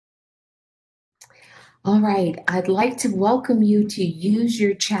All right, I'd like to welcome you to use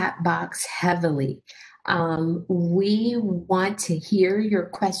your chat box heavily. We want to hear your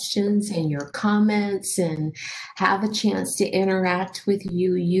questions and your comments and have a chance to interact with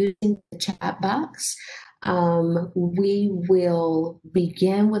you using the chat box. We will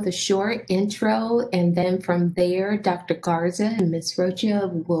begin with a short intro, and then from there, Dr. Garza and Ms. Rocha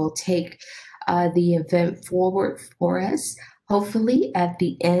will take the event forward for us. Hopefully, at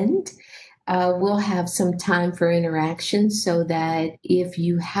the end, we'll have some time for interaction so that if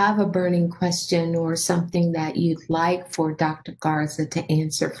you have a burning question or something that you'd like for Dr. Garza to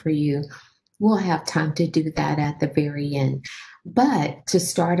answer for you, we'll have time to do that at the very end. But to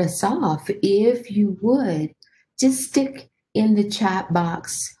start us off, if you would, just stick in the chat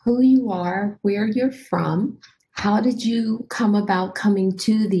box who you are, where you're from. How did you come about coming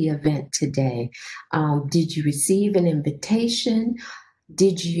to the event today? Did you receive an invitation?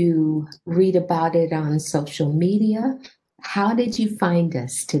 Did you read about it on social media? How did you find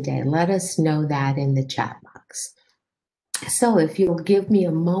us today? Let us know that in the chat box. So if you'll give me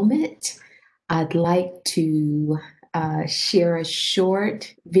a moment, I'd like to share a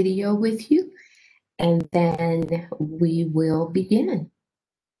short video with you, and then we will begin.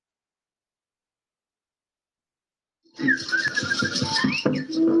 A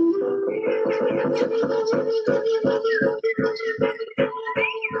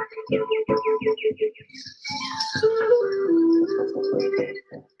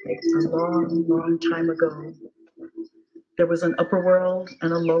long, long time ago, there was an upper world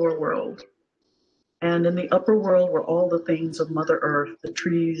and a lower world. And in the upper world were all the things of Mother Earth, the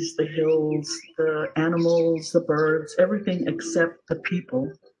trees, the hills, the animals, the birds, everything except the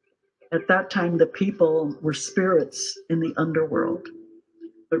people. At that time, the people were spirits in the underworld.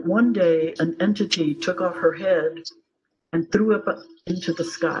 But one day, an entity took off her head and threw it up into the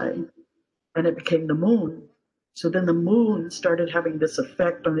sky, and it became the moon. So then the moon started having this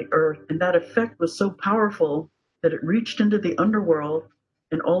effect on the earth, and that effect was so powerful that it reached into the underworld,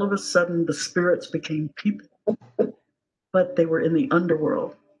 and all of a sudden the spirits became people, but they were in the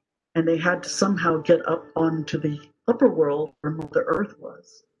underworld, and they had to somehow get up onto the upper world where Mother Earth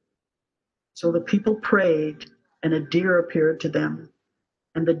was. So the people prayed, and a deer appeared to them,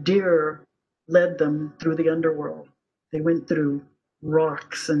 and the deer led them through the underworld. They went through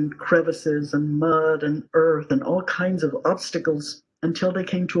rocks and crevices and mud and earth and all kinds of obstacles until they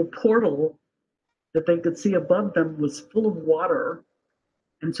came to a portal that they could see above them was full of water.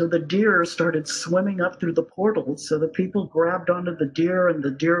 And so the deer started swimming up through the portal. So the people grabbed onto the deer, and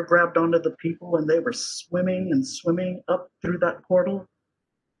the deer grabbed onto the people, and they were swimming and swimming up through that portal.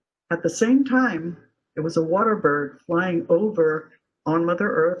 At the same time, there was a water bird flying over on Mother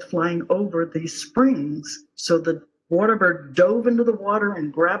Earth, flying over these springs. So the water bird dove into the water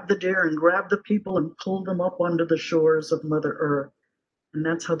and grabbed the deer and grabbed the people and pulled them up onto the shores of Mother Earth. And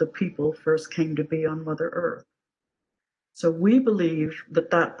that's how the people first came to be on Mother Earth. So we believe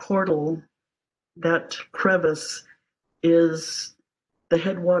that that portal, that crevice, is the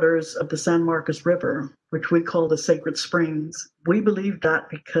headwaters of the San Marcos River, which we call the Sacred Springs. We believe that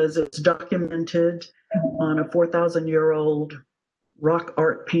because it's documented on a 4,000-year-old rock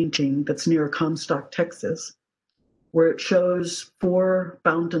art painting that's near Comstock, Texas, where it shows 4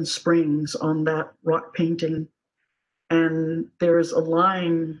 fountain springs on that rock painting. And there's a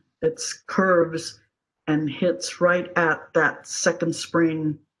line that curves and hits right at that second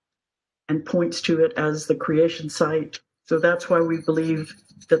spring and points to it as the creation site. So that's why we believe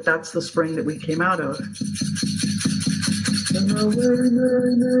that that's the spring that we came out of.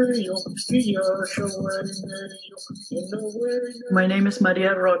 My name is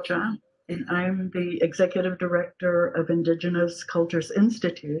Maria Rocha, and I'm the Executive Director of Indigenous Cultures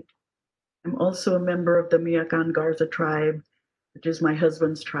Institute. I'm also a member of the Miyakan Garza tribe, which is my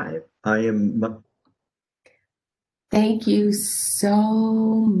husband's tribe. Thank you so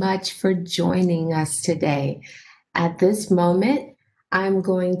much for joining us today. At this moment, I'm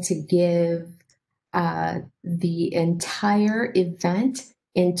going to give the entire event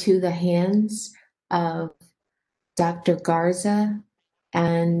into the hands of Dr. Garza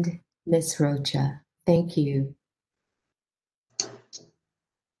and Ms. Rocha. Thank you.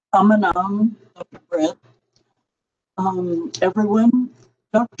 Dr. Brett. Everyone,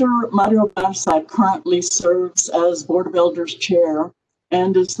 Dr. Mario Garza currently serves as Board of Elders Chair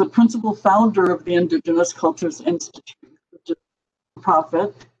and is the principal founder of the Indigenous Cultures Institute, which is a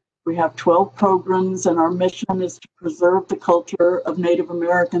nonprofit. We have 12 programs, and our mission is to preserve the culture of Native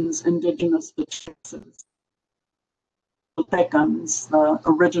Americans indigenous to Texas, Coahuiltecans, the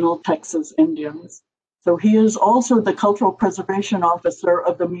original Texas Indians. So he is also the Cultural Preservation Officer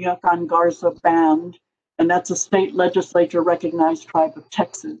of the Miyakan Garza Band and that's a state legislature recognized tribe of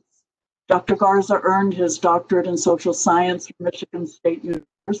Texas. Dr. Garza earned his doctorate in social science from Michigan State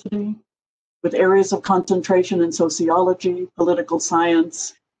University, with areas of concentration in sociology, political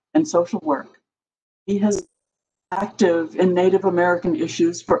science, and social work. He has been active in Native American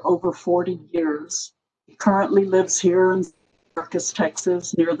issues for over 40 years. He currently lives here in Marcus,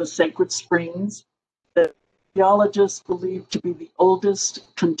 Texas, near the Sacred Springs, that geologists believe to be the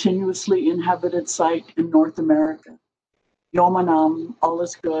oldest continuously inhabited site in North America. Yomanam, all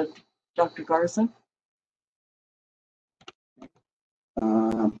is good. Dr. Garza?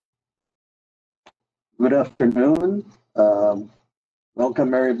 Good afternoon.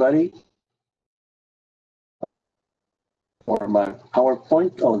 Welcome, everybody. For my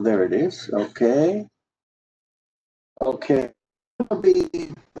PowerPoint. Oh, there it is. Okay. Okay. I'll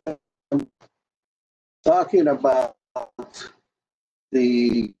be talking about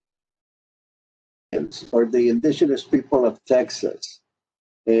the indigenous people of Texas.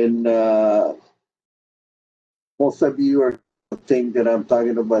 And most of you are think that I'm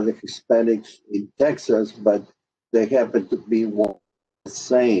talking about the Hispanics in Texas, but they happen to be one the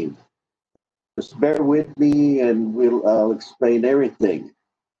same. Just bear with me and I'll explain everything.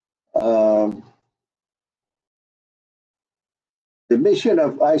 The mission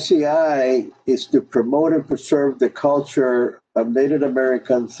of ICI is to promote and preserve the culture of Native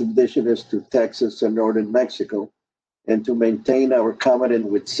Americans indigenous to Texas and northern Mexico, and to maintain our covenant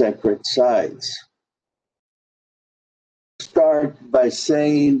with sacred sites. Start by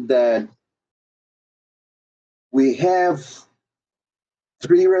saying that we have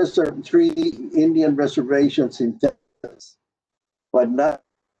three Indian reservations in Texas, but not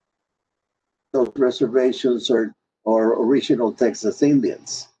those reservations are original Texas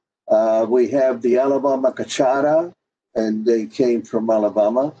Indians. We have the Alabama Cachara, and they came from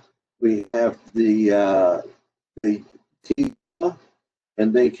Alabama. We have the Tigua,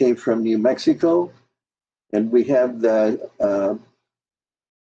 and they came from New Mexico. And we have the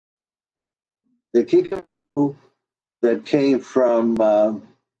Kickapoo that came from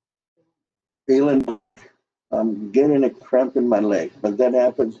Illinois. I'm getting a cramp in my leg, but that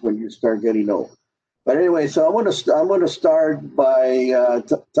happens when you start getting old. But anyway, so I'm going to start by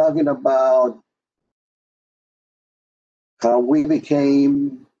talking about how we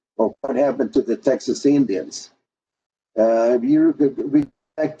became, or what happened to the Texas Indians. If you go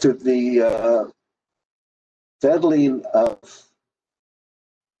back to the settling of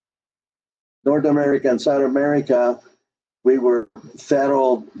North America and South America, we were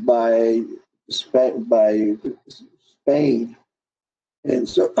settled by Spain, and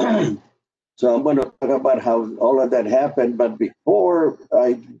so so I'm going to talk about how all of that happened. But before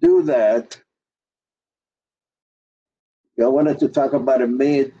I do that, I wanted to talk about a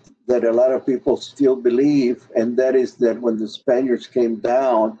myth that a lot of people still believe, and that is that when the Spaniards came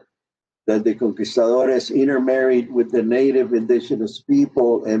down, that the conquistadores intermarried with the native indigenous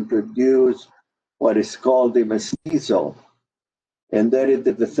people and produced what is called the mestizo. And that is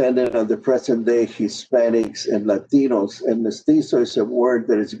the descendant of the present day Hispanics and Latinos. And mestizo is a word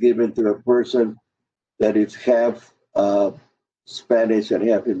that is given to a person that is half Spanish and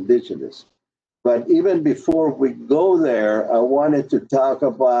half indigenous. But even before we go there, I wanted to talk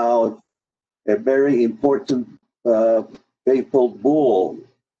about a very important papal bull.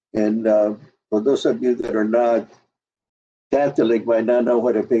 And for those of you that are not Catholic, might not know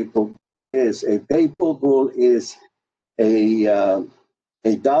what a papal bull is. A papal bull is a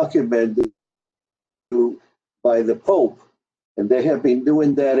document by the Pope, and they have been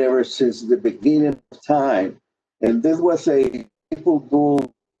doing that ever since the beginning of time. And this was a papal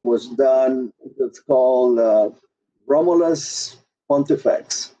bull was done. It's called Romulus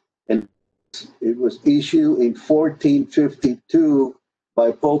Pontifex, and it was issued in 1452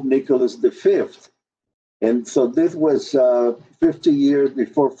 by Pope Nicholas V. And so this was 50 years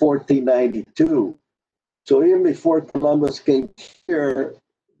before 1492. So even before Columbus came here,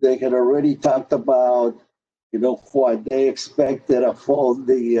 they had already talked about, what they expected of all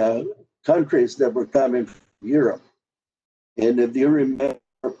the countries that were coming from Europe. And if you remember,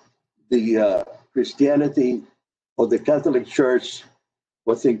 the Christianity or the Catholic Church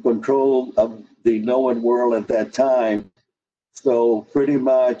was in control of the known world at that time. So pretty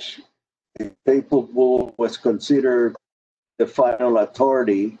much the papal bull was considered the final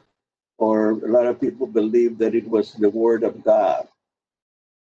authority, or a lot of people believe that it was the word of God.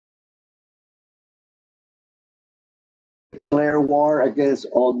 Declare war against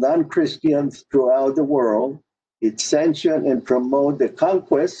all non-Christians throughout the world. It sanction and promote the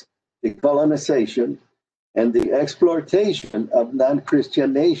conquest, the colonization, and the exploitation of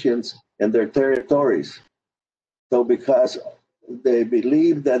non-Christian nations and their territories. So because they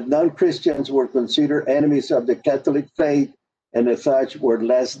believed that non-Christians were considered enemies of the Catholic faith and as such were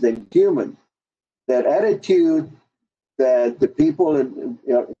less than human. That attitude that the people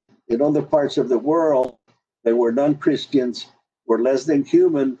in other parts of the world that were non-Christians were less than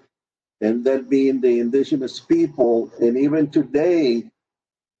human, and that being the indigenous people, and even today,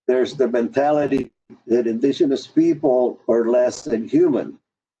 there's the mentality that indigenous people are less than human.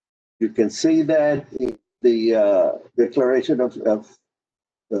 You can see that in the Declaration of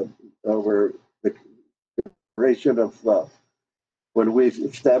over the Declaration of when we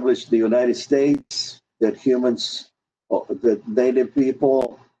established the United States, that humans, that native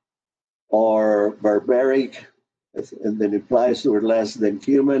people are barbaric, and that implies we're less than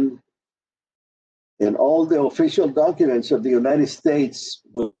human. And all the official documents of the United States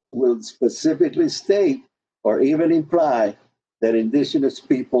will specifically state or even imply that indigenous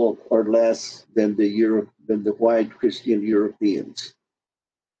people are less than the white Christian Europeans.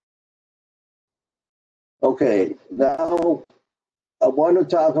 Okay, now I want to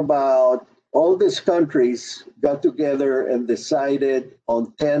talk about all these countries got together and decided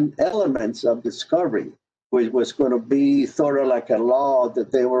on 10 elements of discovery, which was going to be sort of like a law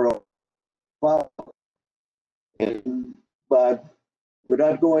that they were following. But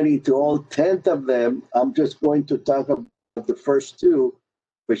without going into all 10 of them, I'm just going to talk about the first two,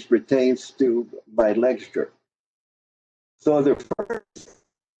 which pertains to my lecture. So the first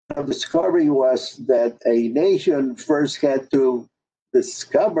discovery was that a nation first had to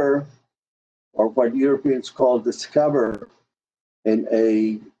discover, or what Europeans call discover,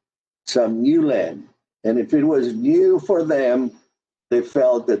 some new land. And if it was new for them, they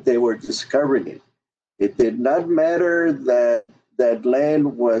felt that they were discovering it. It did not matter that that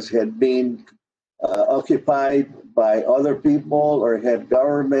land had been occupied by other people or had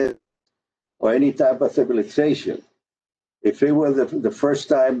government or any type of civilization. If it was the first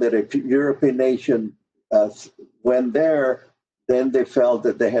time that a European nation went there, then they felt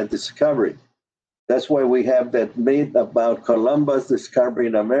that they had discovered. That's why we have that myth about Columbus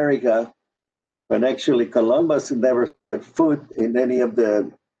discovering America, when actually Columbus never set foot in any of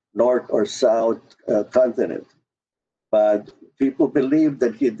the North or South continent. But people believe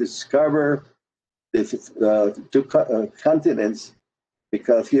that he discovered these two continents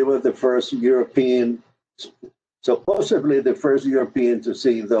because he was the first European, supposedly the first European to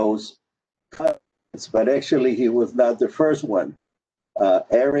see those continents, but actually he was not the first one.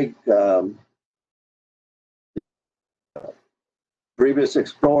 Eric, previous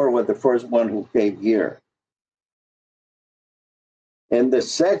explorer, was the first one who came here. And the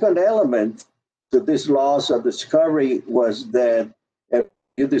second element to this laws of discovery was that if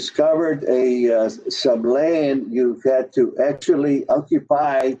you discovered some land, you had to actually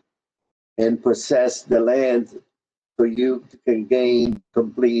occupy and possess the land so you can gain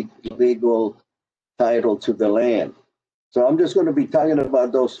complete legal title to the land. So I'm just going to be talking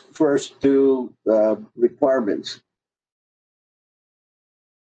about those first two requirements.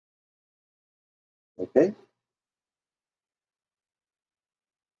 Okay.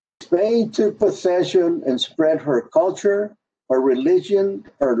 Spain took possession and spread her culture, her religion,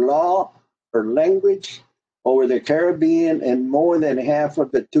 her law, her language over the Caribbean and more than half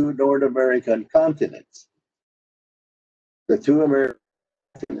of the two North American continents. The two American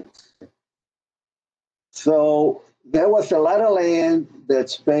continents. So there was a lot of land that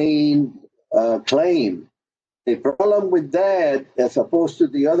Spain claimed. The problem with that, as opposed to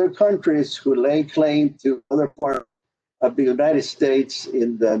the other countries who lay claim to other parts of the United States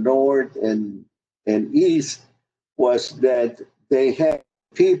in the north and east, was that they had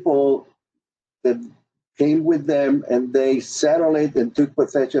people that came with them and they settled it and took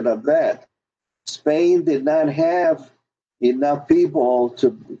possession of that. Spain did not have enough people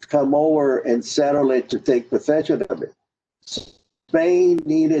to come over and settle it to take possession of it. Spain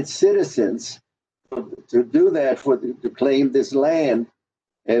needed citizens to do that, to claim this land.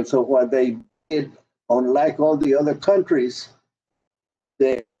 And so what they did, unlike all the other countries,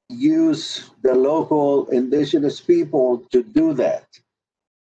 they use the local indigenous people to do that.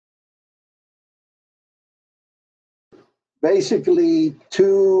 Basically,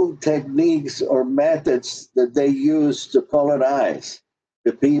 two techniques or methods that they use to colonize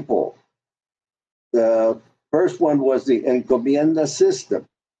the people. The first one was the encomienda system.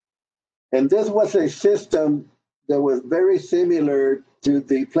 And this was a system that was very similar to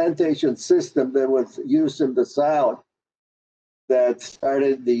the plantation system that was used in the South, that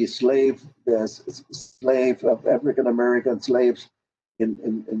started the slave of African American slaves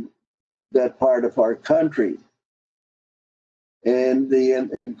in that part of our country. And the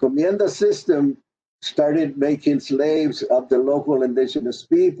encomienda system started making slaves of the local indigenous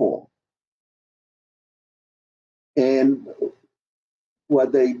people. And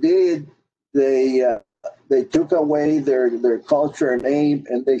what they did, they took away their culture and name,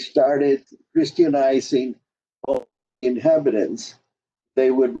 and they started Christianizing all the inhabitants.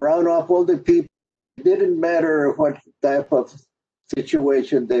 They would round up all the people. It didn't matter what type of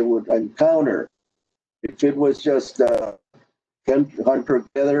situation they would encounter. If it was just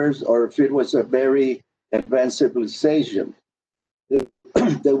hunter-gatherers, or if it was a very advanced civilization,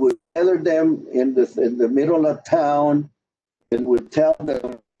 they would gather them in the middle of town and would tell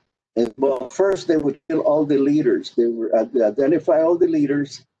them. And well, first they would kill all the leaders. They would identify all the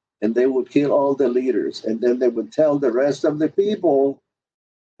leaders, and they would kill all the leaders. And then they would tell the rest of the people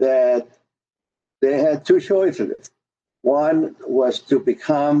that they had two choices. One was to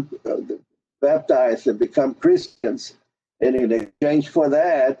become baptized and become Christians, and in exchange for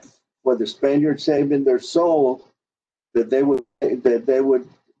that, for the Spaniards saving their soul, that they would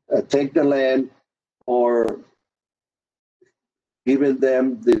take the land, or giving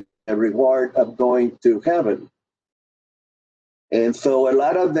them the reward of going to heaven. And so a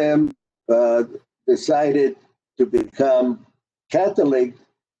lot of them decided to become Catholic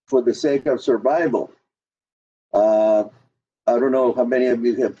for the sake of survival. I don't know how many of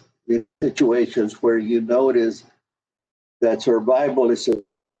you have been in situations where you notice that survival is a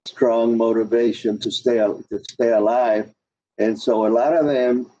strong motivation to stay alive. And so a lot of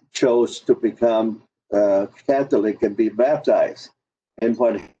them chose to become Catholic and be baptized. And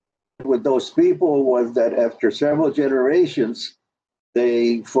what happened with those people was that after several generations,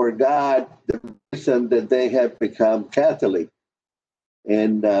 they forgot the reason that they had become Catholic.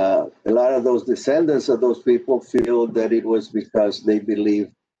 And a lot of those descendants of those people feel that it was because they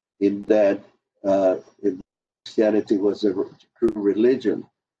believed in that Christianity was a true religion.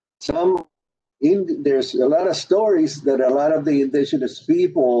 There's a lot of stories that a lot of the indigenous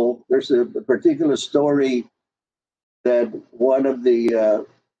people, there's a particular story that one of the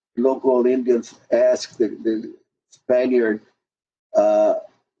local Indians asked the Spaniard,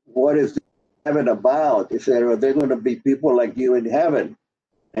 what is heaven about? He said, are there going to be people like you in heaven?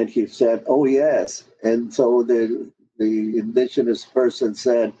 And he said, oh, yes. And so the indigenous person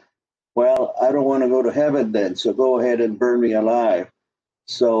said, well, I don't want to go to heaven then, so go ahead and burn me alive.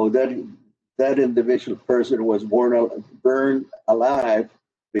 So that individual person was burned alive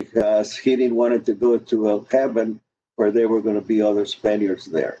because he didn't want to go to a heaven where there were going to be other Spaniards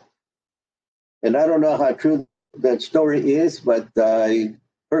there. And I don't know how true that story is, but I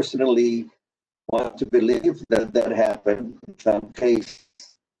personally want to believe that that happened in some case.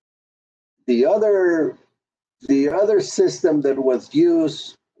 The other system that was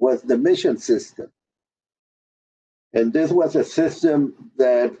used was the mission system. And this was a system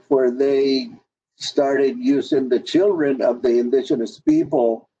that where they started using the children of the indigenous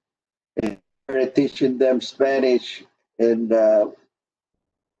people and started teaching them Spanish, and so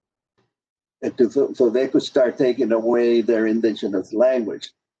they could start taking away their indigenous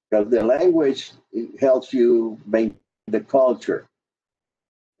language. Because the language helps you maintain the culture.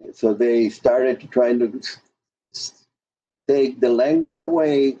 So they started trying to take the language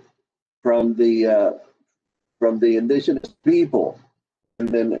away from the indigenous people, and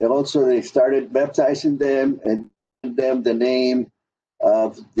then also they started baptizing them and giving them the name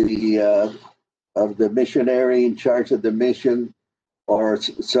of the missionary in charge of the mission, or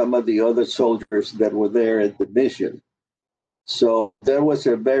some of the other soldiers that were there at the mission. So there was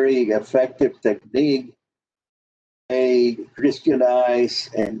a very effective technique. They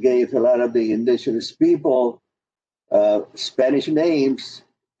Christianized and gave a lot of the indigenous people Spanish names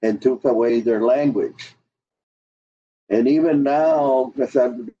and took away their language. And even now, because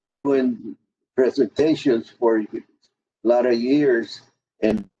I've been doing presentations for a lot of years,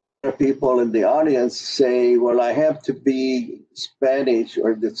 and people in the audience say, well, I have to be Spanish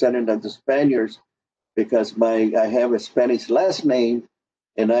or descendant of the Spaniards because I have a Spanish last name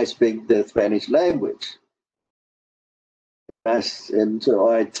and I speak the Spanish language. And so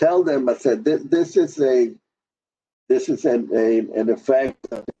I tell them, I said, this is an effect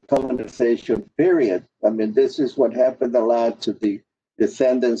of the colonization period. I mean, this is what happened a lot to the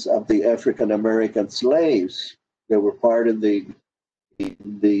descendants of the African American slaves that were part of the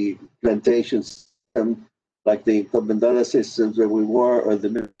plantation system, like the encomendada systems that we were, or the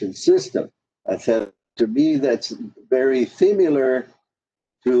mission system. I said, to me, that's very similar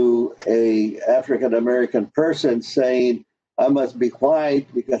to a African American person saying, I must be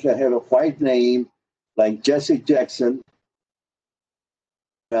white because I have a white name, like Jesse Jackson.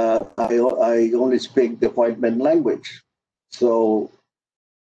 I only speak the white man language. So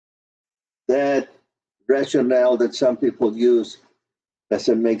that rationale that some people use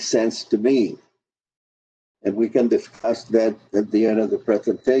doesn't make sense to me. And we can discuss that at the end of the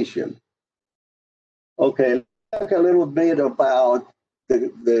presentation. Okay, let's talk a little bit about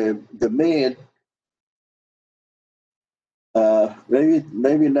the myth.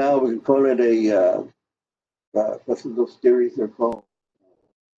 Maybe now we can call it a what's those theories they're called?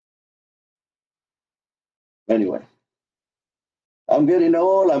 Anyway, I'm getting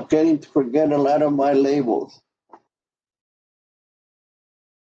old. I'm getting to forget a lot of my labels.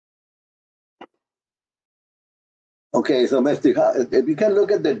 Okay, so if you can look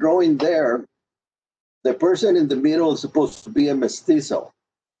at the drawing there, the person in the middle is supposed to be a mestizo.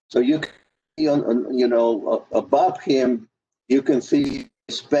 So you can see above him, you can see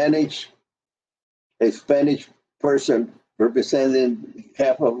a Spanish person representing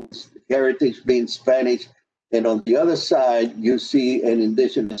half of his heritage being Spanish. And on the other side, you see an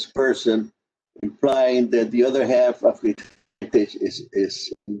indigenous person, implying that the other half of his heritage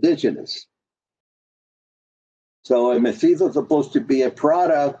is indigenous. So a mestizo is supposed to be a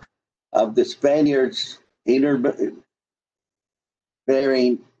product of the Spaniards intermarrying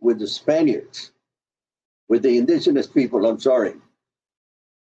with the Spaniards, with the indigenous people, I'm sorry.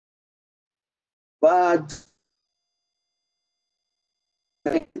 But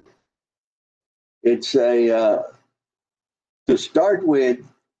it's to start with,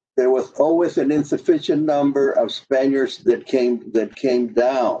 there was always an insufficient number of Spaniards that came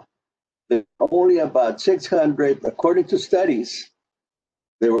down. There were only about 600, according to studies,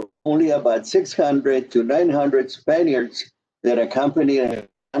 there were only about 600 to 900 Spaniards that accompanied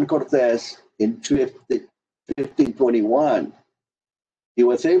Cortés in 1521. He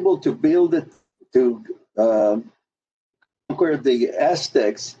was able to conquer the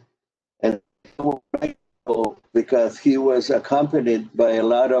Aztecs, and because he was accompanied by a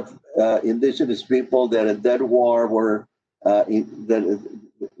lot of indigenous people that at that war were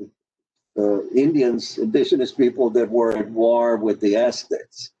Indians, indigenous people that were at war with the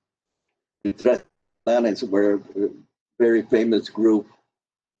Aztecs. The Tlaxcalans were a very famous group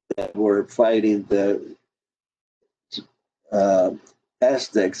that were fighting the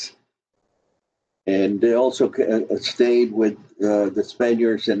Aztecs, and they also stayed with the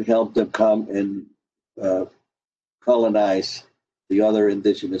Spaniards and helped them come and colonize the other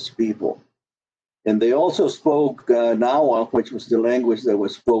indigenous people. And they also spoke Nahuatl, which was the language that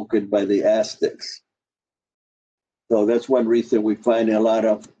was spoken by the Aztecs. So that's one reason we find a lot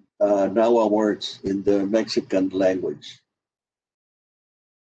of Nahuatl words in the Mexican language.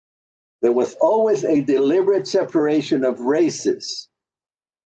 There was always a deliberate separation of races,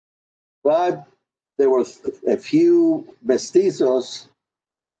 but there were a few mestizos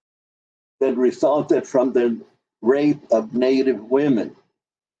that resulted from the rape of Native women.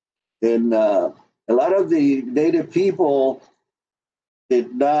 And a lot of the Native people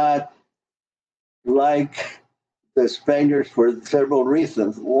did not like the Spaniards for several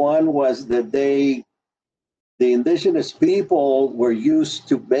reasons. One was that the indigenous people were used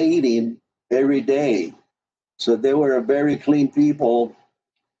to bathing every day. So they were a very clean people,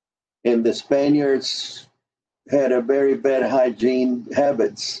 and the Spaniards had a very bad hygiene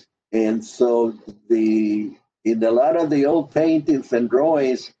habits. And so in a lot of the old paintings and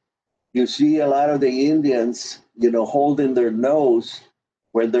drawings, you see a lot of the Indians, holding their nose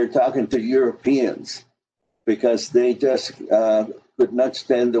when they're talking to Europeans, because they just could not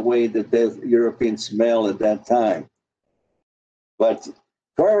stand the way that the Europeans smell at that time. But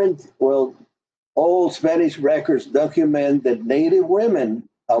old Spanish records document that Native women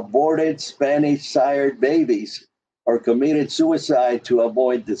aborted Spanish-sired babies or committed suicide to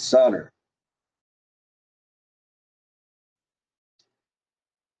avoid dishonor.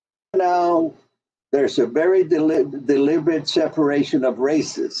 Now, there's a very deliberate separation of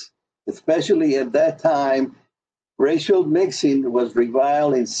races, especially at that time. Racial mixing was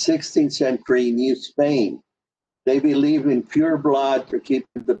reviled in 16th century New Spain. They believed in pure blood for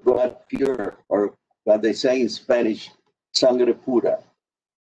keeping the blood pure, or what they say in Spanish, sangre pura.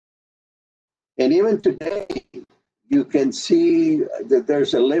 And even today, you can see that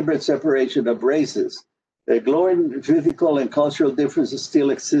there's a deliberate separation of races. The glowing physical and cultural differences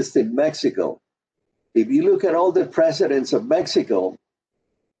still exist in Mexico. If you look at all the presidents of Mexico,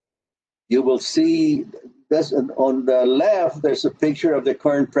 you will see this, on the left, there's a picture of the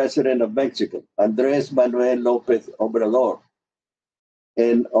current president of Mexico, Andrés Manuel López Obrador.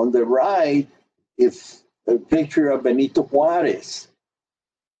 And on the right is a picture of Benito Juárez,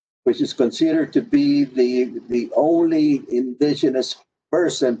 which is considered to be the only indigenous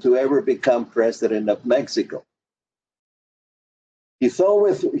person to ever become president of Mexico. He's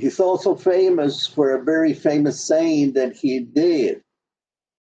also famous for a very famous saying that he did.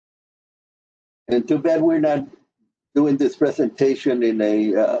 And too bad we're not doing this presentation in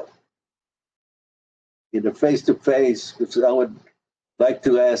a face-to-face, because I would like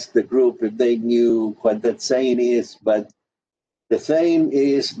to ask the group if they knew what that saying is. But the saying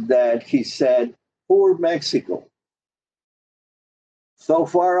is that he said, "Poor Mexico, so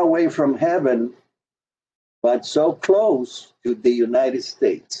far away from heaven, but so close to the United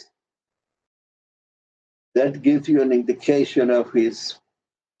States." That gives you an indication of his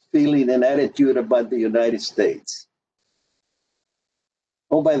feeling and attitude about the United States.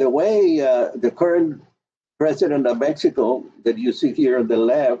 Oh, by the way, the current president of Mexico that you see here on the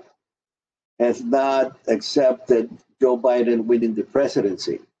left has not accepted Joe Biden winning the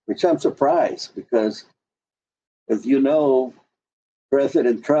presidency, which I'm surprised because, as you know,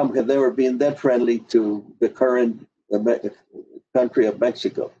 President Trump had never been that friendly to the current country of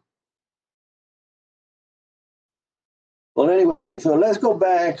Mexico. Well, anyway, so let's go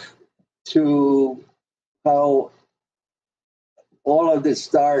back to how all of this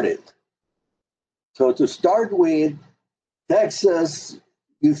started. So to start with, Texas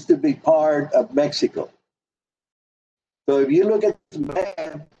used to be part of Mexico. So if you look at the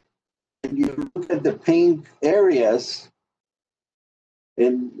map and you look at the pink areas,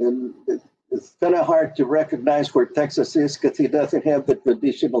 and it's kind of hard to recognize where Texas is because it doesn't have the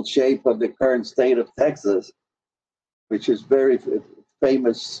traditional shape of the current state of Texas, which is very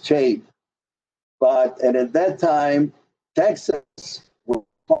famous shape. And at that time, Texas was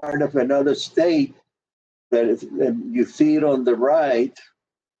part of another state that is, and you see it on the right,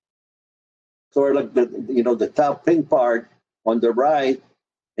 sort of like the top pink part on the right,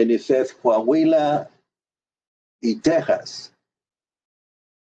 and it says Coahuila y Texas.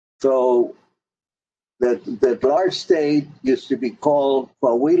 So that large state used to be called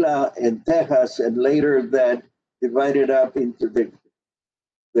Coahuila and Texas, and later that divided up into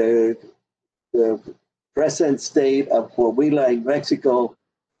the present state of Coahuila in Mexico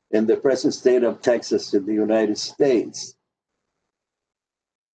and the present state of Texas in the United States.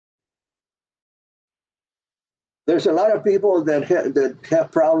 There's a lot of people that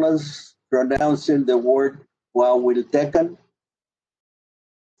have problems pronouncing the word Coahuiltecan.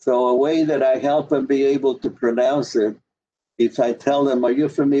 So a way that I help them be able to pronounce it is I tell them, "Are you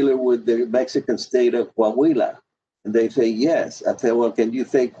familiar with the Mexican state of Coahuila?" And they say, "Yes." I said, "Well, can you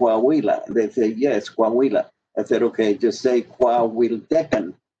say Coahuila?" And they say, "Yes, Coahuila." I said, "Okay, just say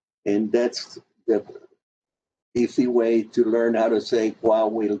Coahuiltecan." And that's the easy way to learn how to say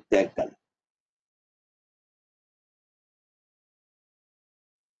Coahuiltecan.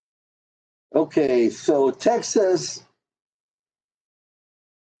 Okay, so Texas,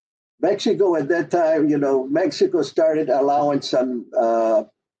 Mexico at that time, Mexico started allowing some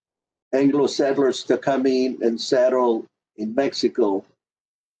Anglo settlers to come in and settle in Mexico.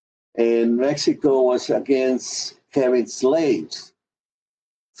 And Mexico was against having slaves.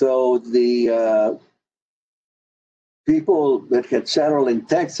 So the people that had settled in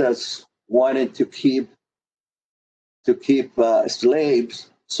Texas wanted to keep slaves,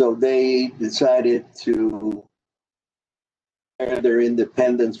 so they decided to declare their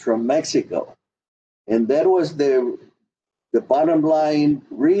independence from Mexico. And that was the bottom line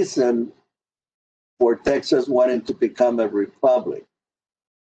reason for Texas wanting to become a republic.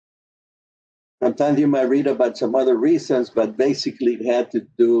 Sometimes you might read about some other reasons, but basically it had to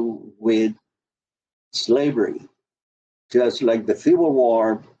do with slavery, just like the Civil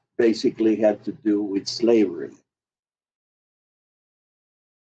War basically had to do with slavery.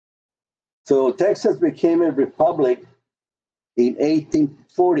 So Texas became a republic in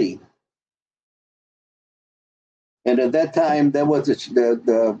 1840. And at that time, that was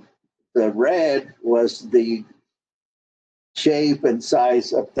the red was the shape and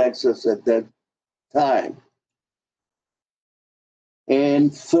size of Texas at that time.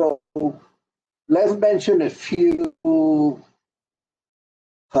 And so let's mention a few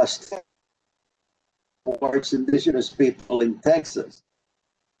hostilities towards indigenous people in Texas.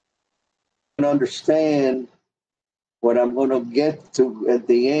 And understand what I'm going to get to at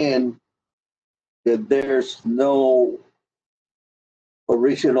the end, that there's no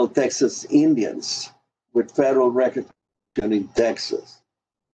original Texas Indians with federal recognition in Texas.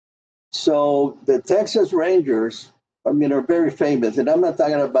 So the Texas Rangers, are very famous. And I'm not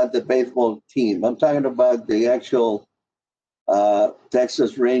talking about the baseball team. I'm talking about the actual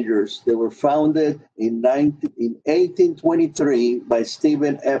Texas Rangers. They were founded in 1823 by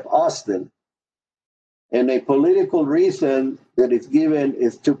Stephen F. Austin. And a political reason that is given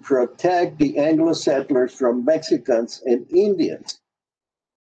is to protect the Anglo settlers from Mexicans and Indians.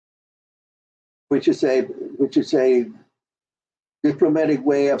 which is a diplomatic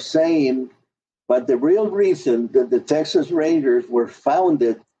way of saying, but the real reason that the Texas Rangers were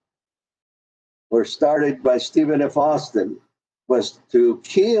started by Stephen F. Austin was to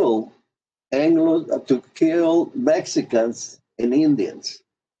kill Mexicans and Indians.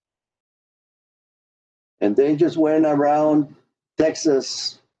 And they just went around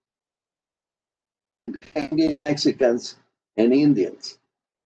Texas hanging Mexicans and Indians.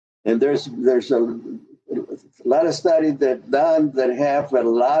 And there's a lot of studies that have a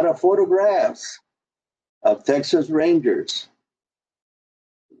lot of photographs of Texas Rangers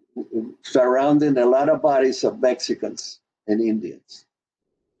surrounding a lot of bodies of Mexicans and Indians.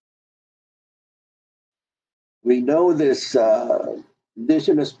 We know this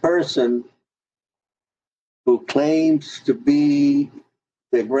indigenous person who claims to be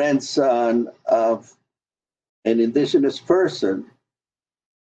the grandson of an indigenous person,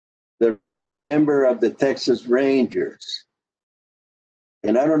 the member of the Texas Rangers.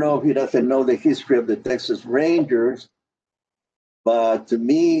 And I don't know if he doesn't know the history of the Texas Rangers, but to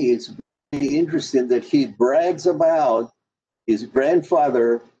me, it's very interesting that he brags about his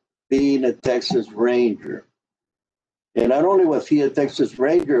grandfather being a Texas Ranger. And not only was he a Texas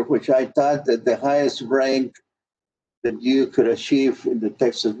Ranger, which I thought that the highest rank that you could achieve in the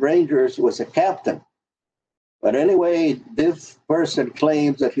Texas Rangers was a captain. But anyway, this person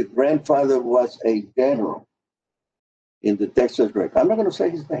claims that his grandfather was a general in the Texas Rangers. I'm not going to say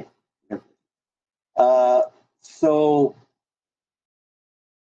his name. So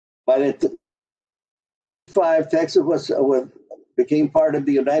by the time Texas became part of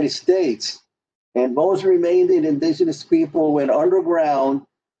the United States, and most remaining indigenous people went underground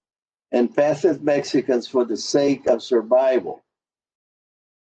and passed as Mexicans for the sake of survival.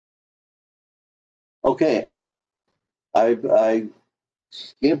 Okay, I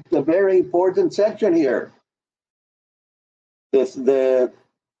skipped a very important section here. The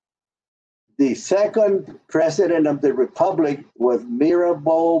second president of the Republic was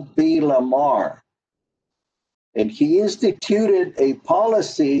Mirabeau B. Lamar, and he instituted a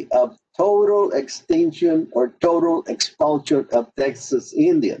policy of total extinction or total expulsion of Texas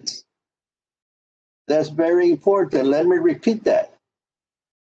Indians. That's very important. Let me repeat that.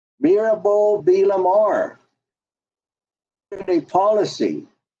 Mirabeau B. Lamar had a policy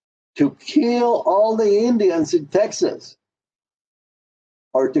to kill all the Indians in Texas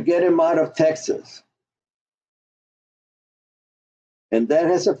or to get them out of Texas. And that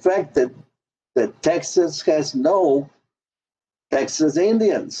has affected that Texas has no Texas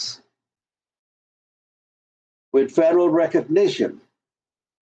Indians with federal recognition.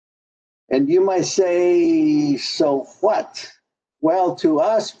 And you might say, so what? Well, to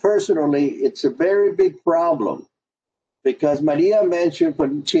us personally, it's a very big problem because Maria mentioned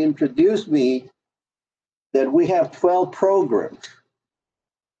when she introduced me that we have 12 programs.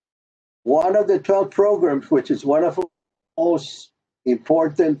 One of the 12 programs, which is one of the most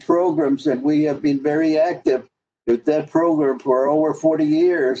important programs, and we have been very active with that program for over 40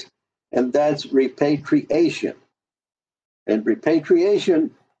 years, and that's repatriation. And repatriation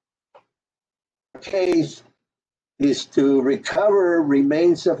case is to recover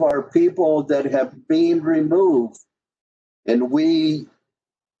remains of our people that have been removed, and we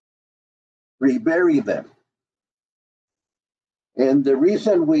rebury them. And the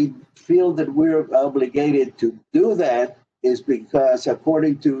reason we feel that we're obligated to do that is because,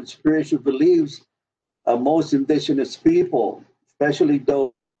 according to spiritual beliefs of most indigenous people, especially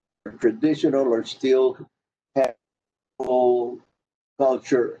those who are traditional or still have whole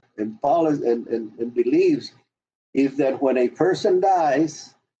culture and policy and beliefs, is that when a person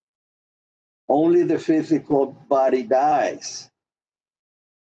dies, only the physical body dies.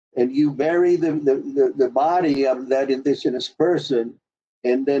 And you bury the body of that indigenous person,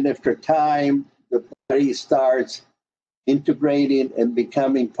 and then after time, the body starts integrating and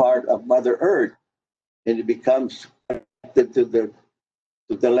becoming part of Mother Earth, and it becomes connected to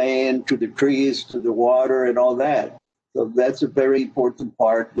the land, to the trees, to the water, and all that. So that's a very important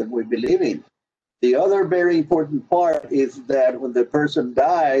part that we believe in. The other very important part is that when the person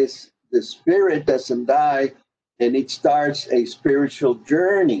dies, the spirit doesn't die, and it starts a spiritual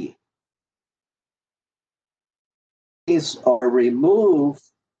journey. Or removed,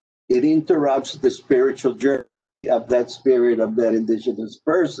 it interrupts the spiritual journey of that spirit of that indigenous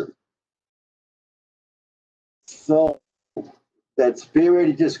person. So that spirit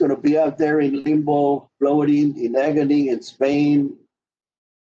is just going to be out there in limbo, floating in agony, in Spain,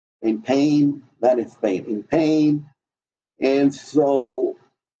 in pain, not in Spain, in pain. And so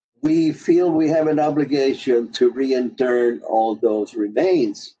we feel we have an obligation to reinterr all those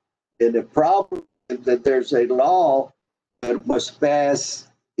remains. And the problem is that there's a law that was passed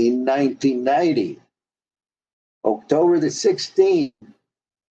in 1990, October the 16th.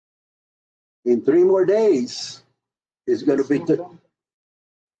 In 3 more days, is going to be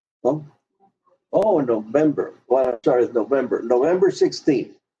November. Well, I'm sorry, it's November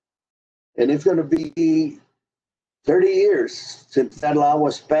 16th. And it's going to be 30 years since that law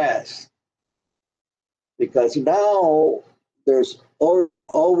was passed. Because now there's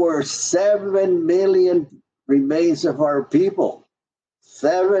over 7 million remains of our people.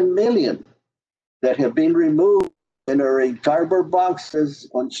 7 million that have been removed and are in cardboard boxes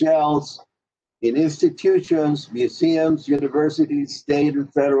on shelves in institutions, museums, universities, state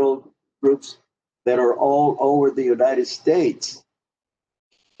and federal groups that are all over the United States.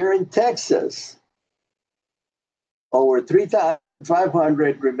 Here in Texas, over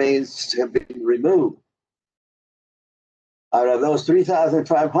 3,500 remains have been removed. Out of those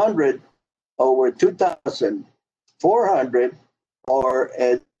 3,500, over 2,400 are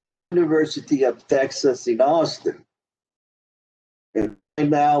at the University of Texas in Austin. And right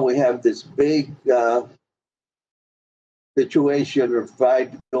now we have this big situation or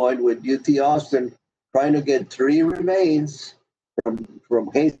fight going with UT Austin, trying to get 3 remains from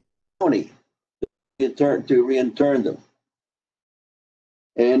Hays County to reintern them.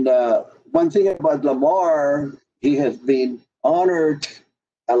 And one thing about Lamar, he has been honored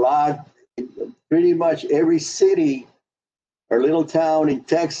a lot in pretty much every city or little town in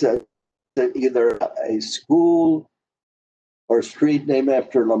Texas, either a school or street named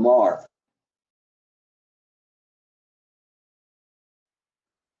after Lamar.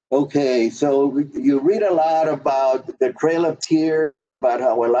 Okay, so you read a lot about the Trail of Tears, about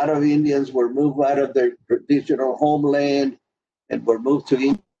how a lot of Indians were moved out of their traditional homeland and were moved to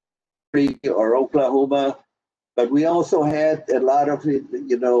Indian or Oklahoma. But we also had a lot of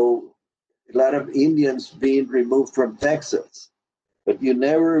Indians being removed from Texas. But you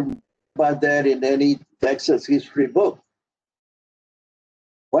never read about that in any Texas history book.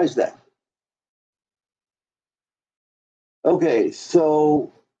 Why is that? Okay,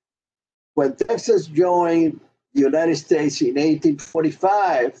 so when Texas joined the United States in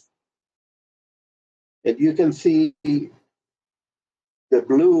 1845, and you can see the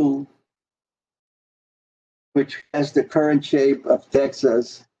blue, which has the current shape of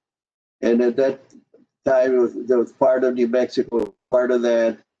Texas, and at that time there was part of New Mexico, part of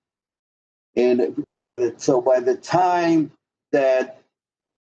that. And so by the time that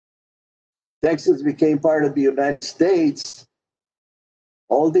Texas became part of the United States,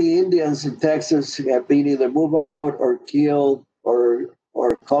 all the Indians in Texas have been either moved out or killed or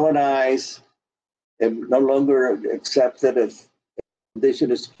colonized and no longer accepted as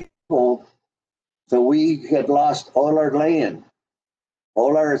indigenous people. So we had lost all our land,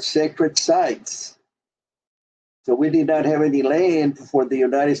 all our sacred sites. So we did not have any land for the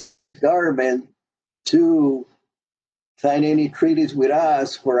United States government to sign any treaties with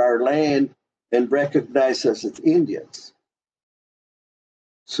us for our land and recognize us as Indians.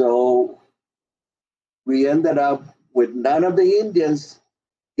 So we ended up with none of the Indians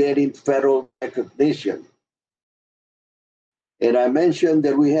getting federal recognition. And I mentioned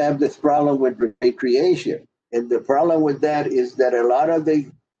that we have this problem with repatriation. And the problem with that is that a lot of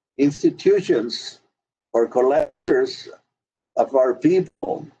the institutions or collectors of our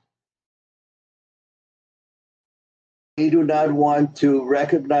people, they do not want to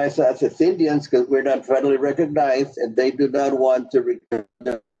recognize us as Indians because we're not federally recognized, and they do not want to recognize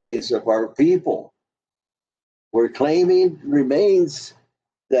the rights of our people. We're claiming remains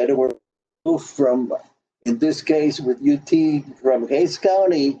that were moved from, in this case with UT, from Hays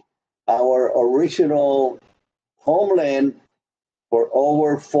County, our original homeland, for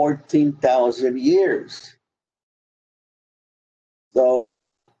over 14,000 years. So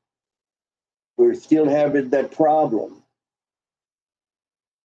we're still having that problem.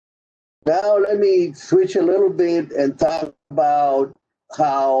 Now let me switch a little bit and talk about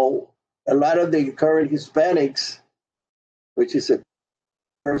how a lot of the current Hispanics, which is a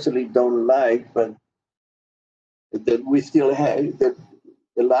personally don't like, but that we still have, that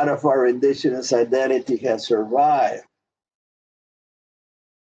a lot of our indigenous identity has survived.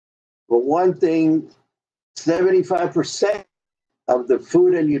 But one thing, 75% of the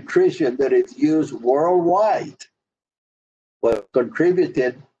food and nutrition that is used worldwide was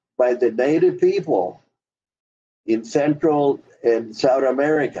contributed by the native people in Central and South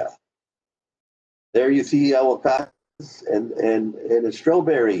America. There you see avocados and a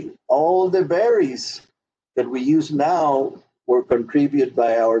strawberry. All the berries that we use now were contributed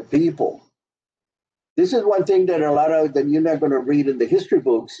by our people. This is one thing that a lot of that you're not going to read in the history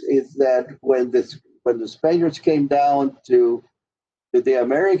books is that when the Spaniards came down to the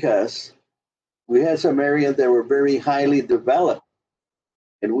Americas, we had some areas that were very highly developed,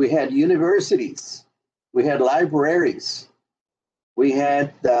 and we had universities, we had libraries, we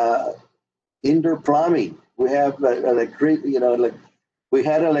had indoor plumbing, we have electric, like we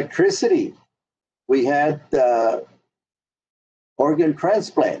had electricity, we had organ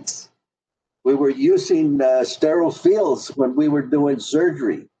transplants. We were using sterile fields when we were doing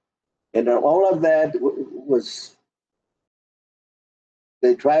surgery. And all of that was,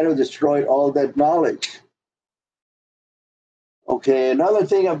 they try to destroy all that knowledge. Okay, another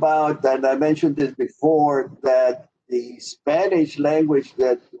thing about that, I mentioned this before, that the Spanish language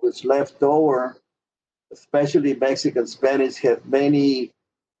that was left over, especially Mexican Spanish, have many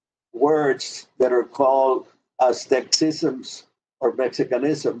words that are called Aztecisms or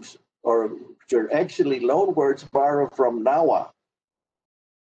Mexicanisms, or which are actually loan words borrowed from Nahuatl.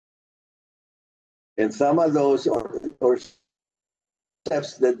 And some of those are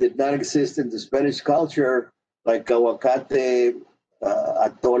concepts that did not exist in the Spanish culture, like aguacate,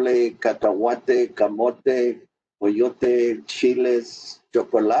 atole, cacahuate, camote, coyote, chiles,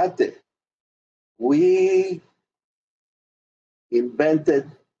 chocolate. We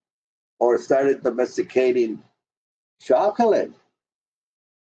invented or started domesticating chocolate.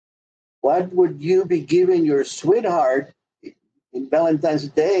 What would you be giving your sweetheart in Valentine's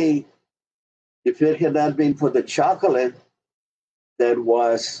Day if it had not been for the chocolate that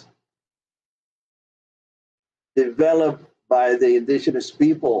was developed by the indigenous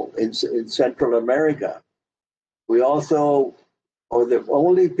people in Central America? We also are the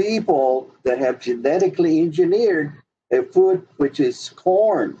only people that have genetically engineered a food which is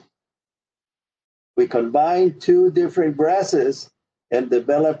corn. We combine two different grasses and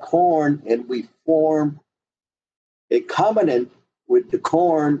develop corn, and we form a covenant with the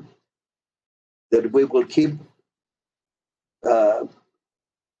corn that we will keep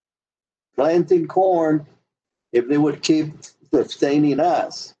planting corn if they would keep sustaining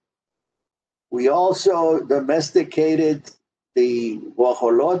us. We also domesticated the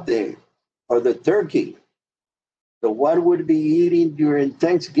guajolote, or the turkey. So what would be eating during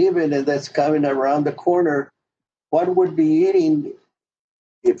Thanksgiving, and that's coming around the corner, what would be eating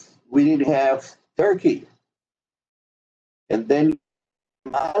if we didn't have turkey? And then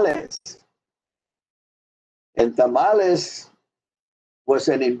tamales. And tamales was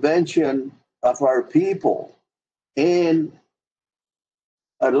an invention of our people. And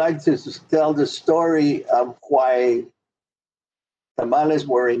I'd like to tell the story of why tamales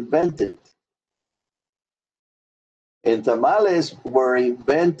were invented. And tamales were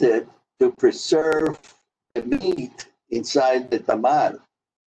invented to preserve the meat inside the tamal.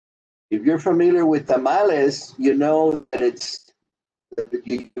 If you're familiar with tamales, you know that it's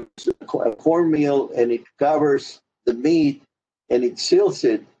you use a cornmeal and it covers the meat and it seals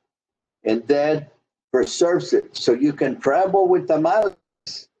it, and that preserves it. So you can travel with tamales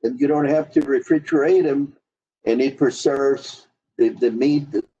and you don't have to refrigerate them, and it preserves the meat,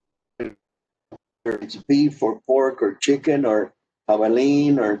 whether it's beef or pork or chicken or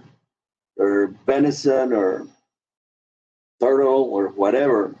jabalin or venison or turtle or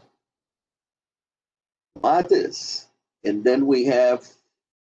whatever. Mates. And then we have,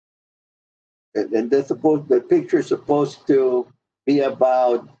 and that's supposed, the picture is supposed to be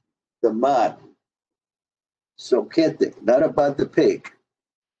about the mud. Soquete, not about the pig.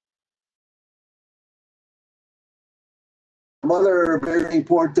 Some other very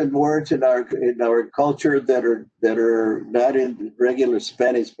important words in our culture that are not in regular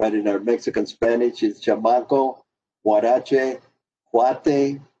Spanish, but in our Mexican Spanish is chamaco, huarache,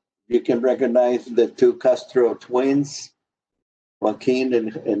 cuate. You can recognize the two Castro twins, Joaquin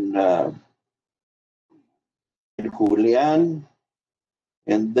and Julian.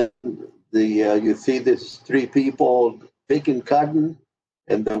 And then you see these three people picking cotton,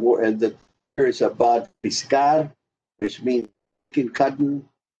 and the is about piscar, which means picking cotton.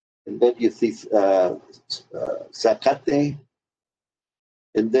 And then you see zacate.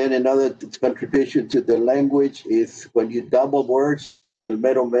 And then another contribution to the language is when you double words,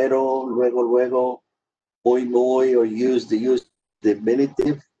 mero mero, luego luego, muy muy, or use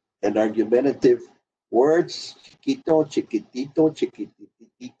diminutive and argumentative words, chiquito, chiquitito,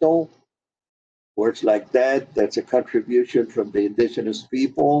 chiquitito, words like that. That's a contribution from the indigenous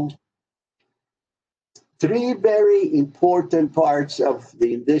people. Three very important parts of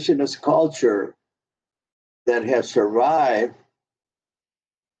the indigenous culture that have survived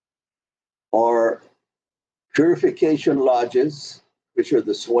are purification lodges, which are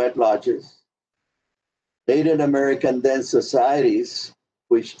the sweat lodges, Native American dance societies,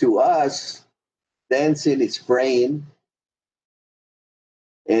 which to us, dancing is praying,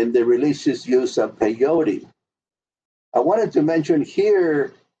 and the religious use of peyote. I wanted to mention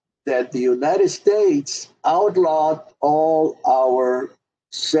here that the United States outlawed all our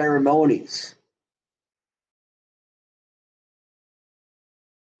ceremonies.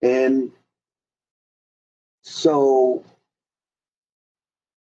 And so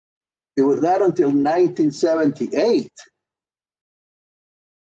it was not until 1978,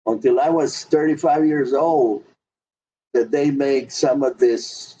 until I was 35 years old, that they make some of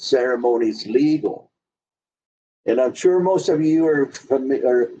these ceremonies legal. And I'm sure most of you are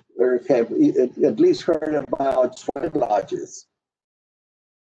familiar or have at least heard about sweat lodges.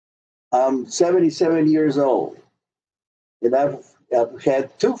 I'm 77 years old, and I've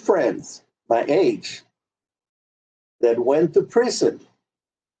had two friends my age that went to prison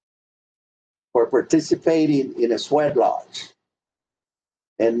for participating in a sweat lodge.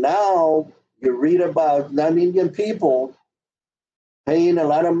 And now you read about non-Indian people paying a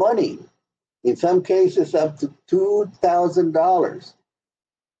lot of money, in some cases up to $2,000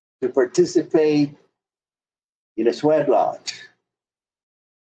 to participate in a sweat lodge.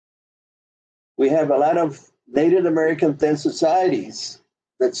 We have a lot of Native American dance societies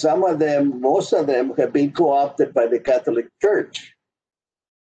that some of them, most of them, have been co-opted by the Catholic Church.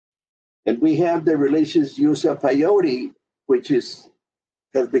 And we have the religious use of peyote, which has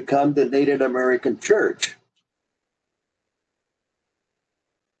become the Native American Church.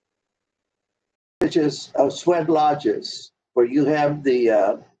 Such as sweat lodges, where you have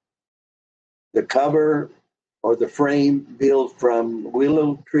the cover or the frame built from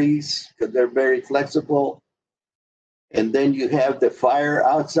willow trees, because they're very flexible. And then you have the fire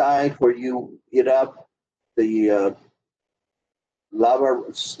outside where you heat up the lava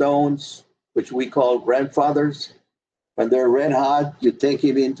stones, which we call grandfathers. When they're red hot, you take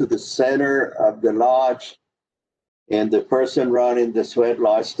it into the center of the lodge, and the person running the sweat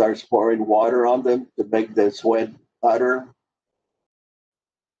lodge starts pouring water on them to make the sweat hotter.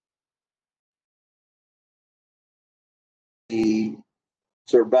 The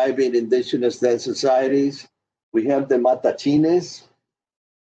surviving indigenous dance societies, we have the matachines,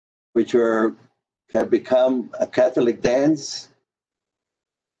 which have become a Catholic dance.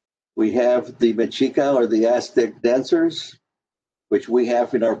 We have the Mexica or the Aztec dancers, which we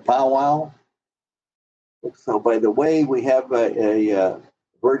have in our powwow. So by the way, we have a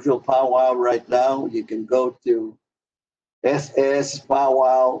virtual powwow right now. You can go to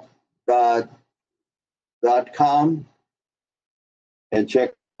sspowwow.com and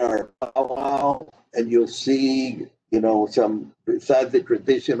check our powwow, and you'll see, some, besides the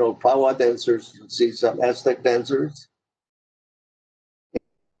traditional powwow dancers, you'll see some Aztec dancers.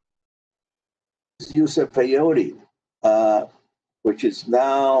 Use of peyote, which is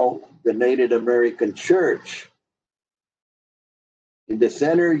now the Native American Church. In the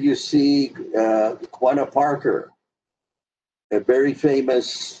center, you see Quanah Parker, a very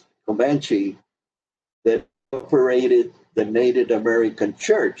famous Comanche that operated the Native American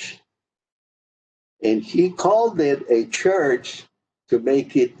Church. And he called it a church to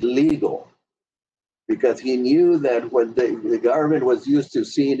make it legal, because he knew that when the government was used to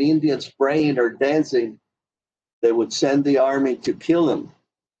seeing Indians praying or dancing, they would send the army to kill them.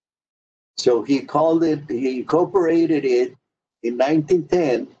 So he incorporated it in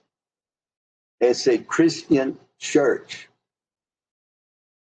 1910 as a Christian church.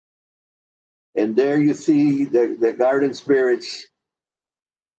 And there you see the garden spirits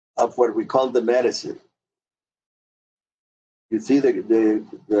of what we call the medicine. You see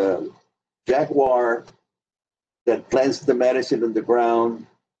the jaguar that plants the medicine in the ground.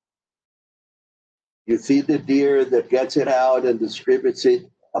 You see the deer that gets it out and distributes it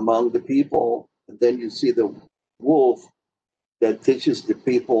among the people. And then you see the wolf that teaches the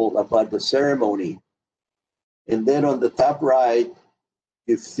people about the ceremony. And then on the top right,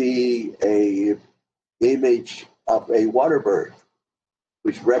 you see a image of a water bird,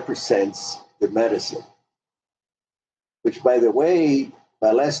 which represents the medicine. Which, by the way,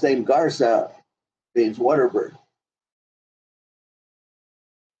 my last name Garza means water bird.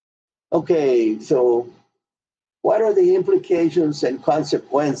 Okay, so what are the implications and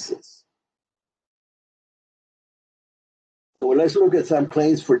consequences? So let's look at some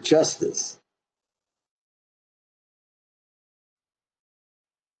claims for justice.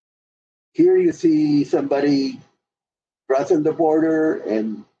 Here you see somebody crossing the border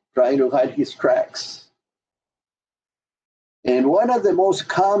and trying to hide his tracks. And one of the most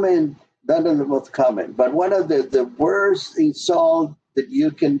common, not the most common, but one of the worst insult that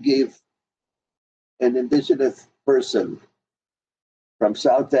you can give an indigenous person from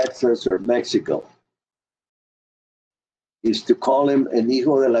South Texas or Mexico is to call him an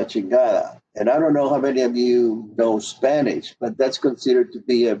hijo de la chingada. And I don't know how many of you know Spanish, but that's considered to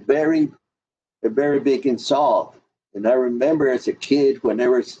be a very big insult. And I remember as a kid,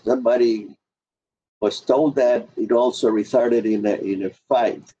 whenever somebody was told that, it also resulted in a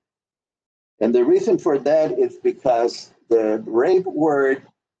fight. And the reason for that is because the rape word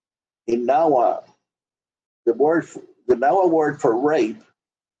in Nahuatl, the Nahuatl word for rape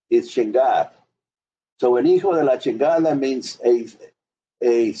is chingada. So an hijo de la chingada means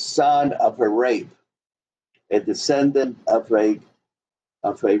a son of a rape, a descendant of a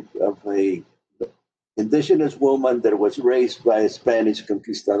indigenous woman that was raised by a Spanish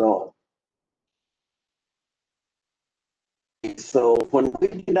conquistador. So when we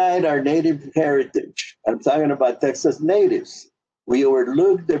denied our native heritage, I'm talking about Texas natives, we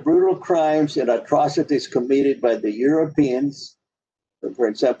overlooked the brutal crimes and atrocities committed by the Europeans, for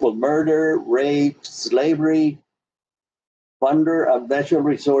example, murder, rape, slavery, plunder of natural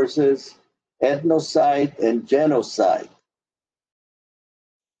resources, ethnocide, and genocide.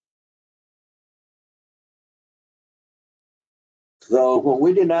 So when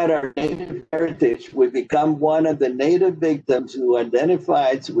we denied our native heritage, we become one of the native victims who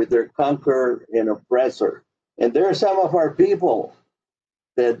identifies with their conqueror and oppressor. And there are some of our people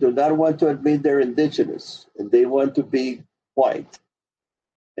that do not want to admit they're indigenous, and they want to be white.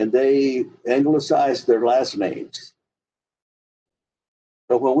 And they anglicize their last names.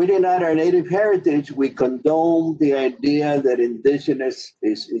 But when we deny our native heritage, we condone the idea that indigenous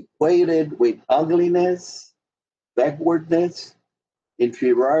is equated with ugliness, backwardness,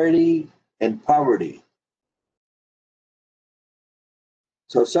 inferiority, and poverty.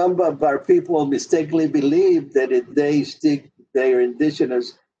 So some of our people mistakenly believe that if they are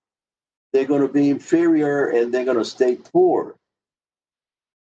indigenous, they're going to be inferior and they're going to stay poor.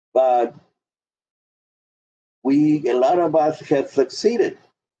 But a lot of us have succeeded.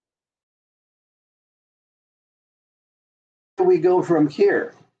 Where do we go from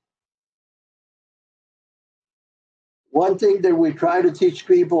here? One thing that we try to teach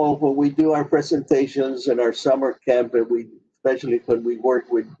people when we do our presentations and our summer camp, and especially when we work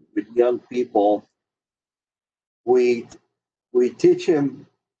with young people, we teach them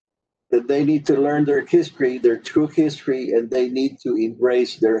that they need to learn their history, their true history, and they need to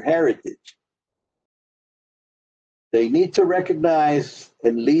embrace their heritage. They need to recognize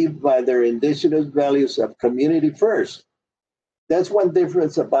and live by their indigenous values of community first. That's one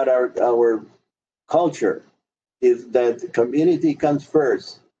difference about our culture, is that community comes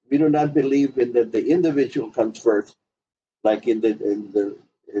first. We do not believe in that the individual comes first, like in the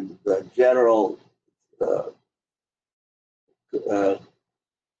general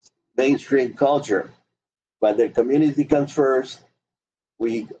mainstream culture. But the community comes first.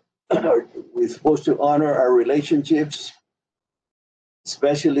 We're supposed to honor our relationships,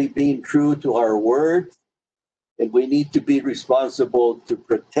 especially being true to our word, and we need to be responsible to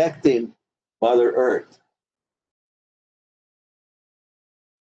protecting Mother Earth.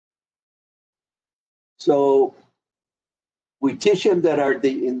 So we teach them that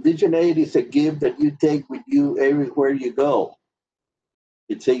the indigeneity is a gift that you take with you everywhere you go.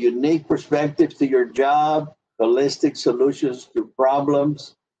 It's a unique perspective to your job, holistic solutions to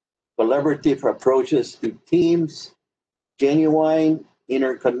problems, collaborative approaches to teams, genuine,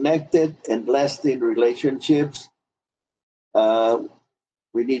 interconnected, and lasting relationships.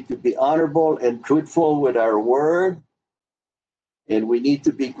 We need to be honorable and truthful with our word, and we need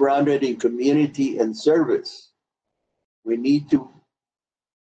to be grounded in community and service. We need to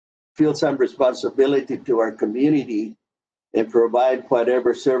feel some responsibility to our community and provide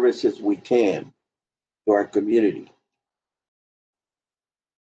whatever services we can to our community.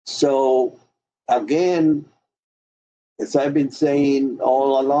 So again, as I've been saying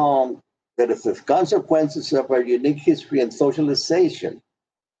all along, that as the consequences of our unique history and socialization,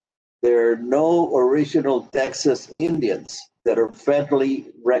 there are no original Texas Indians that are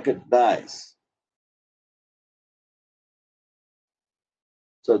federally recognized.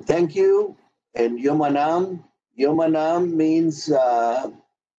 So thank you, and Yomanam. Yomanam means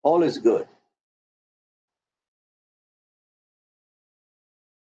all is good.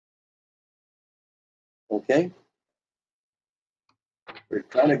 Okay? We're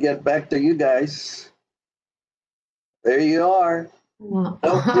trying to get back to you guys. There you are. No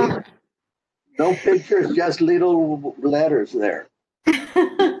pictures, just little letters there.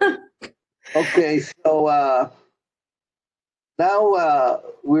 Okay, so now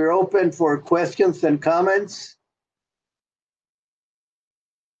we're open for questions and comments.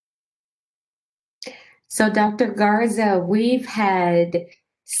 So, Dr. Garza, we've had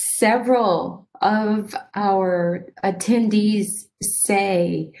several of our attendees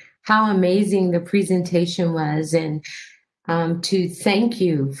say how amazing the presentation was, and to thank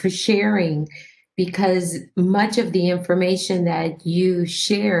you for sharing, because much of the information that you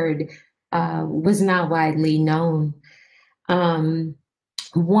shared was not widely known. One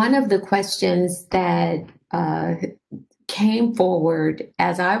of the questions that came forward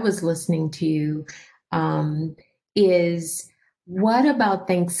as I was listening to you is, what about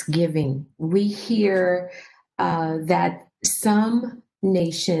Thanksgiving? We hear that some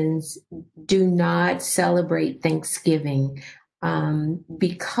nations do not celebrate Thanksgiving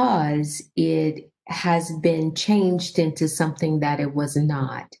because it has been changed into something that it was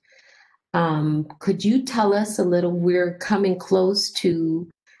not. Could you tell us a little? We're coming close to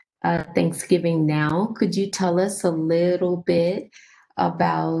Thanksgiving now. Could you tell us a little bit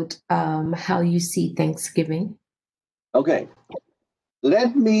about how you see Thanksgiving? Okay,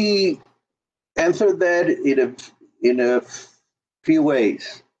 let me answer that in a few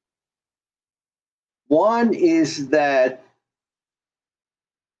ways. One is that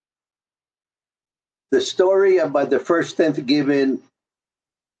the story about the first Thanksgiving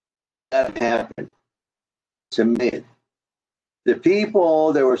that happened. It's a myth. The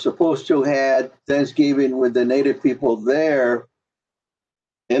people that were supposed to have Thanksgiving with the native people there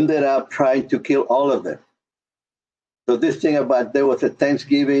ended up trying to kill all of them. So this thing about there was a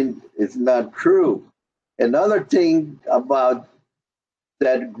Thanksgiving is not true. Another thing about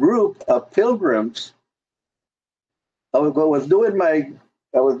that group of pilgrims, I was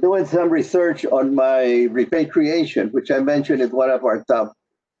doing some research on my repatriation, which I mentioned is one of our top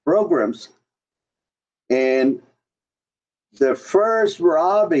programs. And the first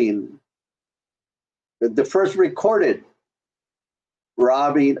robbing, the first recorded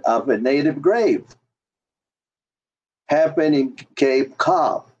robbing of a native grave happened in Cape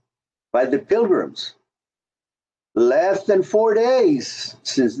Cobb by the pilgrims. Less than 4 days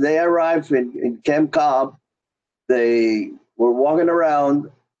since they arrived in Cape Cobb, they were walking around,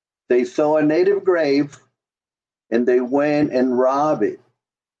 they saw a native grave, and they went and robbed it.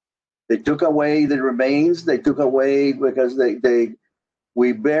 They took away the remains. They took away, because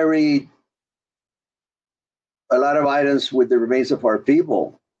we buried a lot of items with the remains of our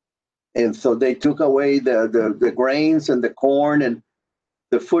people. And so they took away the grains and the corn and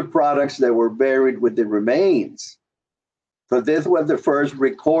the food products that were buried with the remains. So this was the first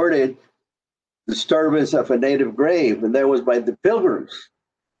recorded disturbance of a native grave, and that was by the pilgrims,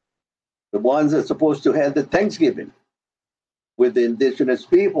 the ones that supposed to have the Thanksgiving with the indigenous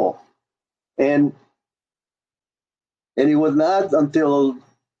people. And it was not until,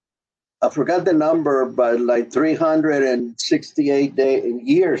 I forgot the number, but like 368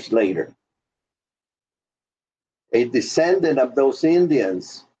 years later, a descendant of those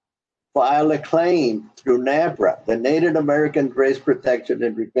Indians filed a claim through NAPRA, the Native American Grace Protection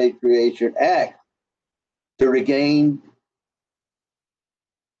and Repatriation Act, to regain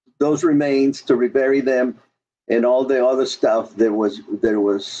those remains, to rebury them, and all the other stuff that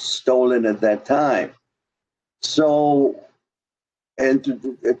was stolen at that time. So, and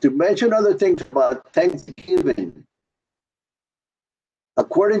to mention other things about Thanksgiving,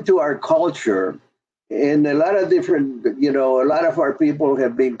 according to our culture, in a lot of different, a lot of our people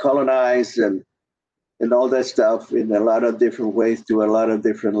have been colonized and all that stuff in a lot of different ways to a lot of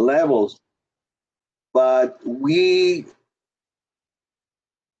different levels. But we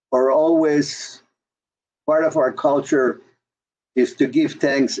are always, part of our culture is to give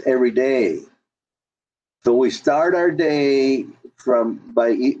thanks every day. So we start our day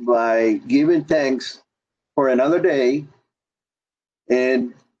by giving thanks for another day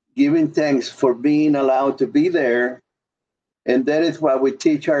and giving thanks for being allowed to be there. And that is why we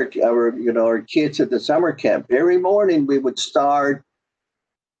teach our kids at the summer camp. Every morning we would start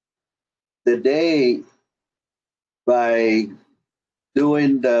the day by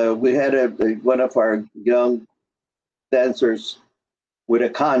doing we had one of our young dancers with a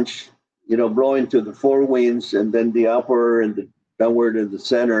conch, blowing to the four winds, and then the upper and the downward and the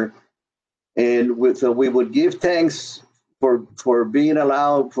center. And so we would give thanks for being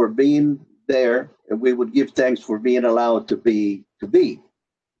allowed, for being there, and we would give thanks for being allowed to be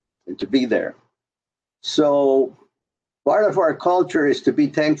there. So part of our culture is to be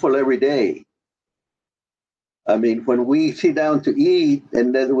thankful every day. I mean, when we sit down to eat,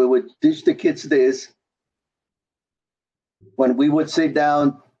 and then we would teach the kids this, when we would sit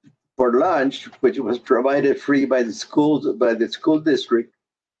down for lunch, which was provided free by the schools, by the school district,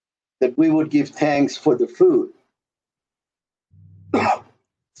 that we would give thanks for the food.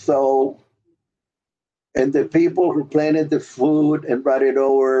 So and the people who planted the food and brought it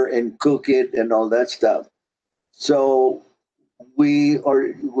over and cook it and all that stuff. So we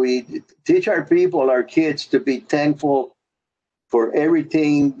teach our people, our kids, to be thankful for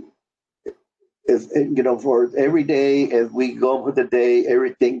everything, for every day as we go for the day,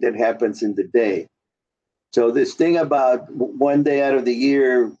 everything that happens in the day. So this thing about one day out of the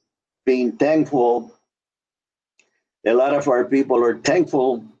year being thankful, a lot of our people are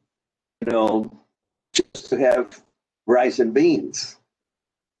thankful, just to have rice and beans.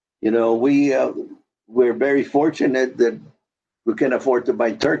 We're very fortunate that we can afford to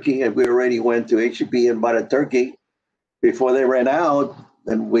buy turkey, and we already went to HEB and bought a turkey before they ran out,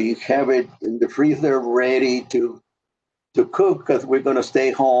 and we have it in the freezer ready to cook because we're going to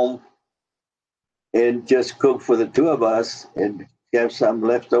stay home and just cook for the two of us and have some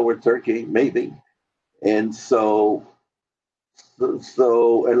leftover turkey, maybe. And so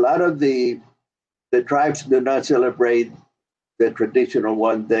a lot of the tribes do not celebrate the traditional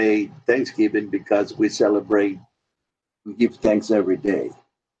one day Thanksgiving because we give thanks every day.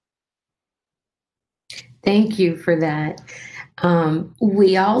 Thank you for that.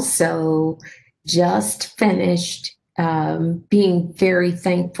 We also just finished being very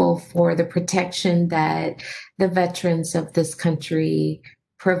thankful for the protection that the veterans of this country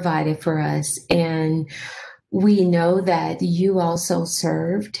provided for us. And we know that you also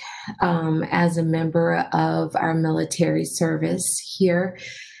served as a member of our military service here.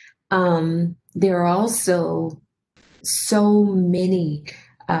 There are also so many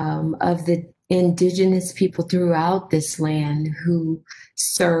of the indigenous people throughout this land who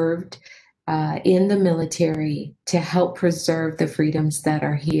served in the military to help preserve the freedoms that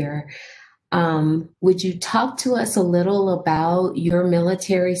are here. Would you talk to us a little about your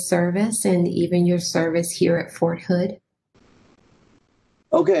military service and even your service here at Fort Hood?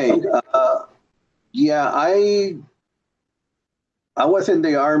 Okay. Yeah, I was in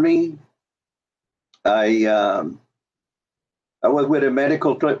the Army. I was with a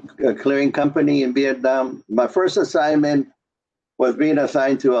medical clearing company in Vietnam. My first assignment was being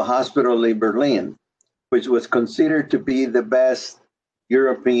assigned to a hospital in Berlin, which was considered to be the best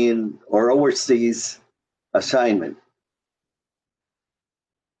European or overseas assignment.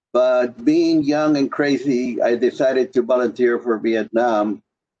 But being young and crazy, I decided to volunteer for Vietnam.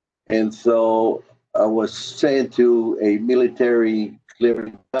 And so I was sent to a military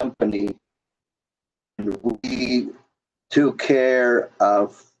clearing company. And we took care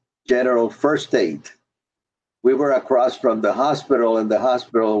of general first aid. We were across from the hospital, and the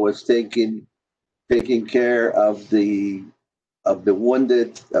hospital was taking care of the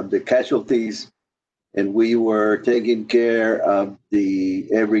wounded, of the casualties, and we were taking care of the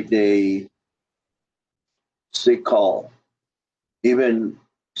everyday sick call, even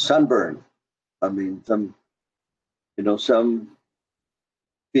sunburn. I mean, some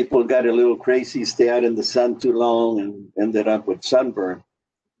people got a little crazy, stay out in the sun too long, and ended up with sunburn.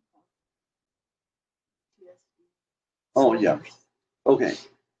 Oh yeah, okay.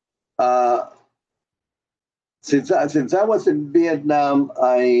 Since I was in Vietnam,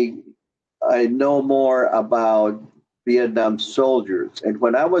 I know more about Vietnam soldiers. And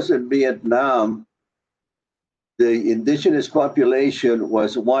when I was in Vietnam, the indigenous population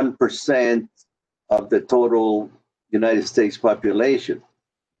was 1% of the total United States population.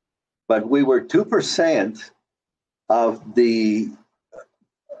 But we were 2% of the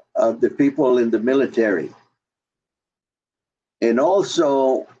people in the military. And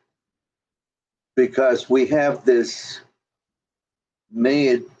also because we have this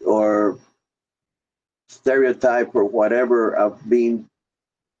myth or stereotype or whatever of being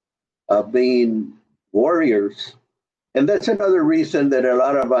warriors. And that's another reason that a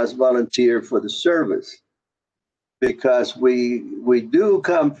lot of us volunteer for the service, because we do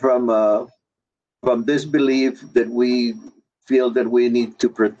come from this belief that we feel that we need to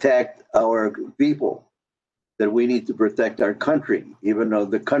protect our people, that we need to protect our country, even though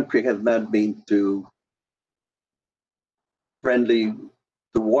the country has not been too friendly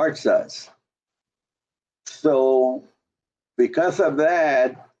towards us. So because of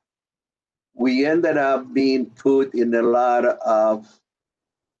that, we ended up being put in a lot of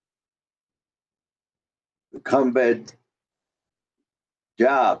combat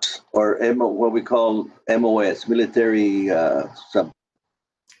jobs, or what we call MOS, military sub.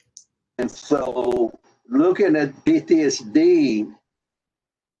 And so looking at PTSD,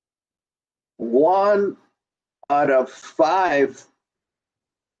 1 out of 5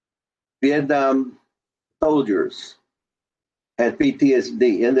 Vietnam soldiers had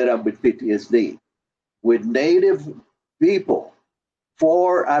PTSD, ended up with PTSD. With Native people,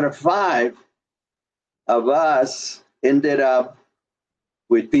 4 out of 5 of us ended up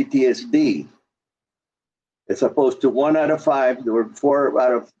with PTSD, as opposed to 1 out of 5 or 4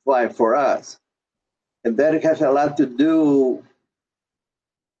 out of 5 for us. And that has a lot to do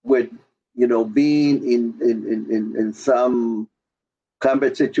with, you know, being in some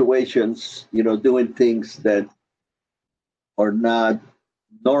combat situations, you know, doing things that are not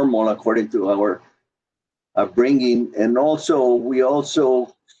normal according to our upbringing. And also, we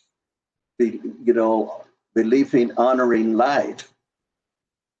also, you know, believe in honoring life.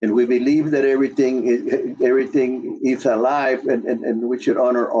 And we believe that everything is alive, and we should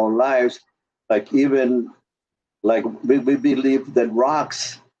honor all lives. Like even, like we believe that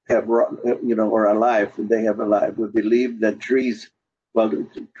rocks have, you know, are alive, and they have alive. We believe that trees, well,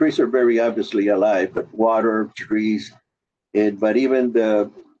 trees are very obviously alive, but water, trees, but even the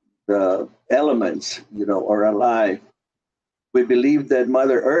elements, you know, are alive. We believe that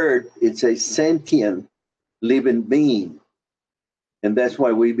Mother Earth is a sentient living being. And that's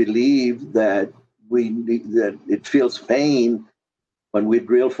why we believe that that it feels pain when we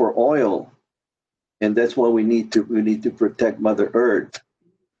drill for oil, and that's why we need to protect Mother Earth.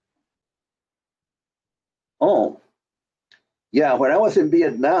 Oh, yeah. When I was in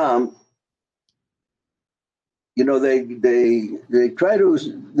Vietnam, you know, they try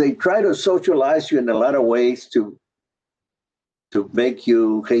to socialize you in a lot of ways to make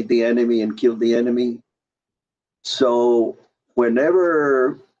you hate the enemy and kill the enemy. So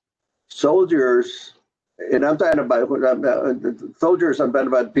whenever soldiers, and I'm talking about soldiers, I'm talking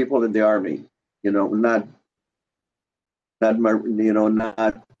about people in the army, you know, not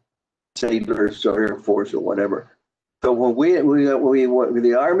sailors or Air Force or whatever. So when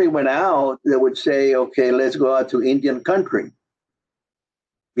the army went out, they would say, okay, let's go out to Indian country.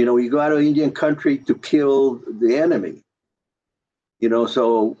 You know, you go out to Indian country to kill the enemy. You know,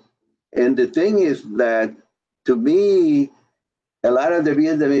 so, and the thing is that, to me, a lot of the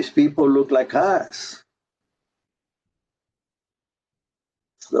Vietnamese people look like us.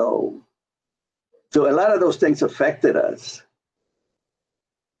 So a lot of those things affected us.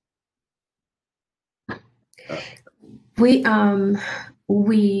 We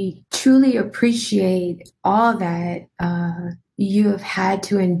truly appreciate all that you have had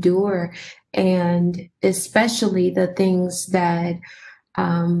to endure, and especially the things that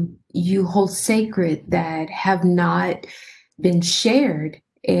you hold sacred that have not been shared,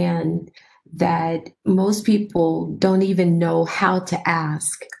 and that most people don't even know how to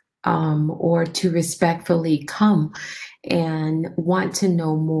ask or to respectfully come and want to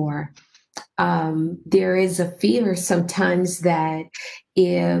know more. There is a fear sometimes that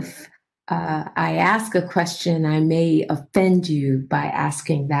if I ask a question, I may offend you by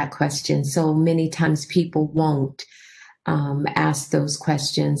asking that question. So many times people won't ask those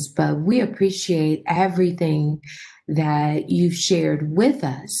questions, but we appreciate everything that you've shared with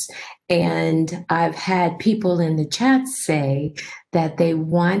us. And I've had people in the chat say that they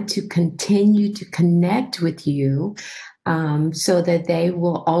want to continue to connect with you so that they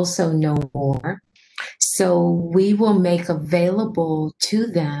will also know more. So we will make available to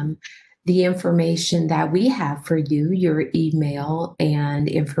them the information that we have for you, your email and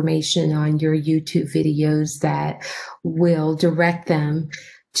information on your YouTube videos that will direct them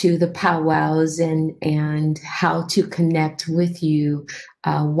to the powwows and how to connect with you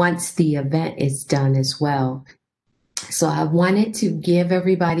once the event is done as well. So I wanted to give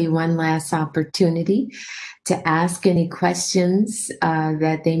everybody one last opportunity to ask any questions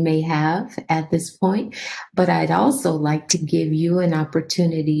that they may have at this point. But I'd also like to give you an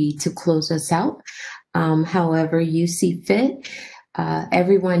opportunity to close us out, however you see fit.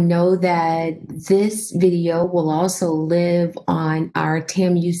 Everyone know that this video will also live on our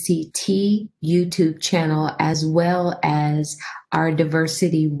TAMUCT YouTube channel as well as our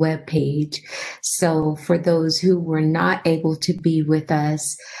diversity webpage. So for those who were not able to be with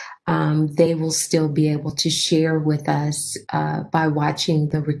us, they will still be able to share with us by watching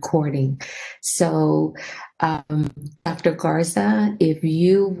the recording. So Dr. Garza, if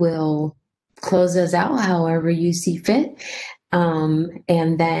you will close us out however you see fit.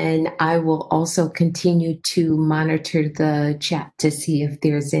 And then I will also continue to monitor the chat to see if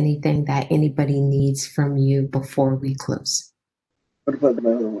there's anything that anybody needs from you before we close. What about the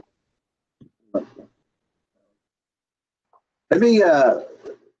other one?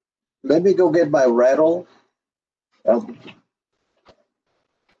 Let me go get my rattle.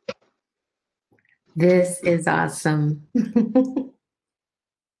 This is awesome.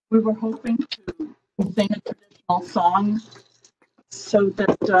 We were hoping to sing a traditional song so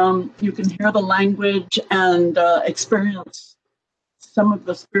that you can hear the language and experience some of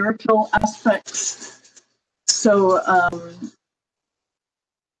the spiritual aspects So,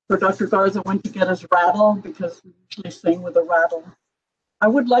 so Dr. Garza went to get his rattle because we usually sing with a rattle. I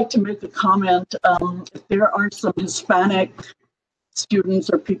would like to make a comment. If there are some Hispanic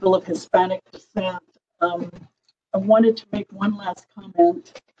students or people of Hispanic descent, I wanted to make one last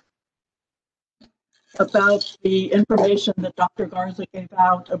comment about the information that Dr. Garza gave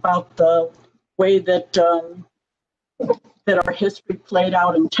out about the way that that our history played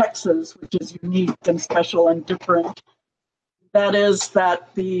out in Texas, which is unique and special and different. That is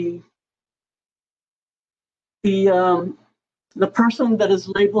that the person that is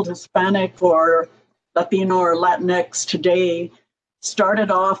labeled Hispanic or Latino or Latinx today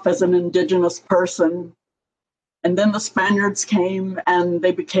started off as an indigenous person, and then the Spaniards came and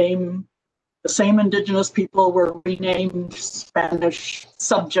they became the same indigenous people were renamed Spanish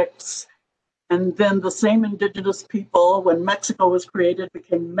subjects. And then the same indigenous people, when Mexico was created,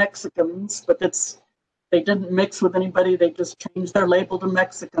 became Mexicans, but they didn't mix with anybody. They just changed their label to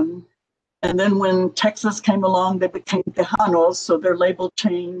Mexican. And then when Texas came along, they became Tejanos, so their label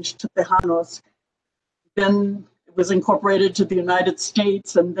changed to Tejanos. Then it was incorporated to the United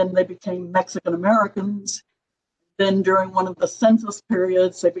States, and then they became Mexican Americans. Then during one of the census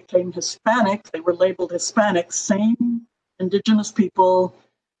periods, they became Hispanic. They were labeled Hispanic, same indigenous people,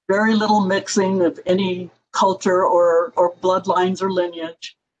 very little mixing of any culture or bloodlines or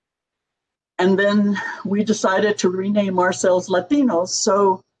lineage. And then we decided to rename ourselves Latinos.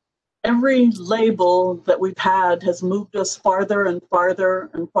 So every label that we've had has moved us farther and farther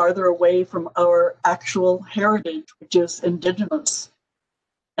and farther away from our actual heritage, which is indigenous.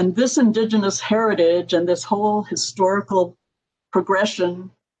 And this indigenous heritage and this whole historical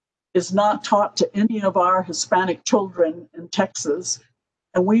progression is not taught to any of our Hispanic children in Texas.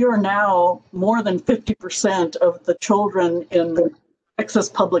 And we are now more than 50% of the children in the Texas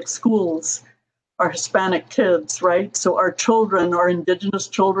public schools are Hispanic kids, right? So our children are indigenous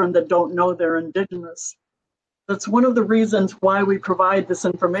children that don't know they're indigenous. That's one of the reasons why we provide this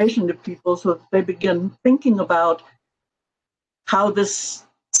information to people so that they begin thinking about how this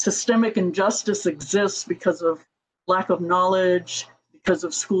systemic injustice exists because of lack of knowledge, because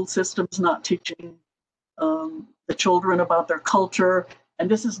of school systems not teaching the children about their culture. And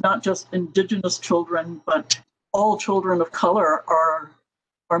this is not just indigenous children, but all children of color are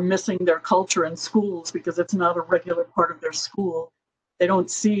missing their culture in schools because it's not a regular part of their school. They don't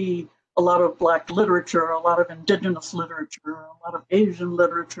see a lot of Black literature, a lot of indigenous literature, a lot of Asian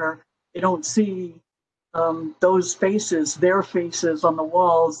literature. They don't see those faces, their faces on the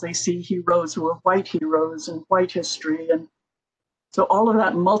walls. They see heroes who are white heroes and white history. And so all of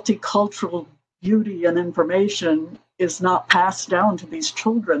that multicultural beauty and information is not passed down to these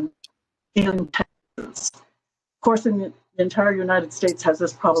children in Texas. Of course, in the entire United States has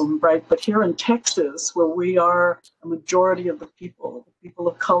this problem, right? But here in Texas, where we are a majority of the people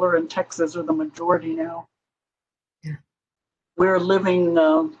of color in Texas are the majority now. Yeah. We're living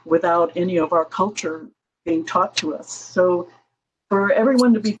without any of our culture being taught to us. So for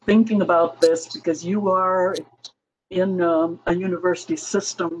everyone to be thinking about this, because you are in a university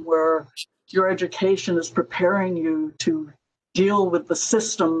system where your education is preparing you to deal with the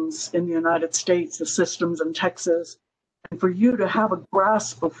systems in the United States, the systems in Texas, and for you to have a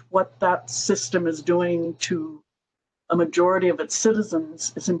grasp of what that system is doing to a majority of its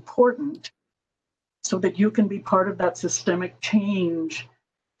citizens is important so that you can be part of that systemic change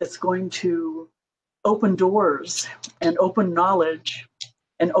that's going to open doors and open knowledge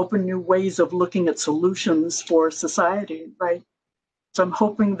and open new ways of looking at solutions for society, right? So I'm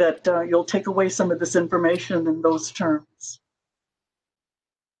hoping that you'll take away some of this information in those terms.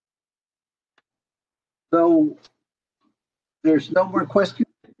 So there's no more questions?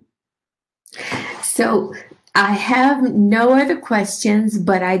 So I have no other questions,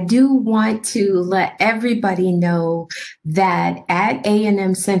 but I do want to let everybody know that at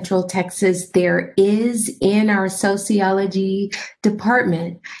A&M-Central Texas, there is in our sociology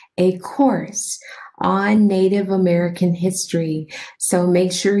department a course on Native American history. So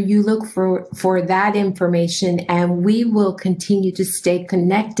make sure you look for that information, and we will continue to stay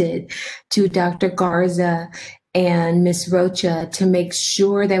connected to Dr. Garza and Ms. Rocha to make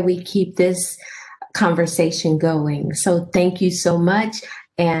sure that we keep this conversation going. So thank you so much.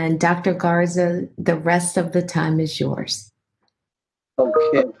 And Dr. Garza, the rest of the time is yours.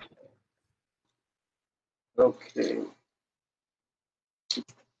 Okay. Okay.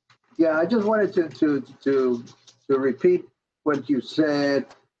 Yeah, I just wanted to repeat what you said,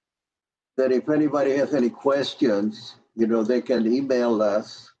 that if anybody has any questions, they can email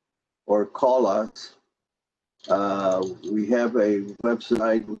us or call us. We have a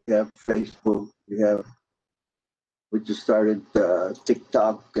website, we have Facebook, we have we just started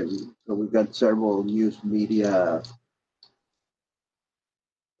TikTok, and so we've got several news media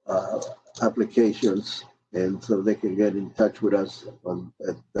applications, and so they can get in touch with us on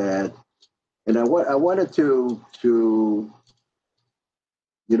at that. And I wanted to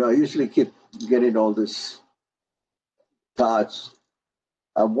I usually keep getting all these thoughts.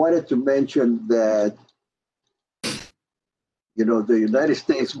 I wanted to mention that the United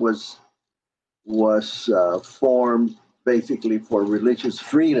States was formed basically for religious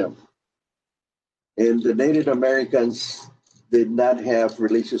freedom, and the Native Americans did not have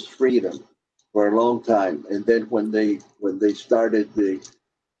religious freedom for a long time. And then when they started the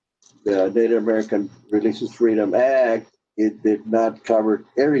Native American Religious Freedom Act, it did not cover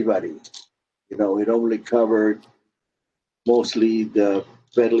everybody. It only covered mostly the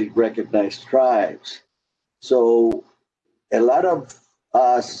federally recognized tribes. So a lot of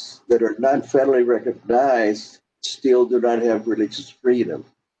us that are not federally recognized still do not have religious freedom.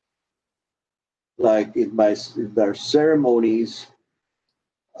 Like in our ceremonies,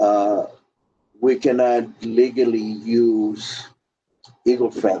 we cannot legally use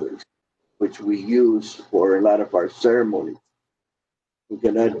eagle feathers, which we use for a lot of our ceremonies. We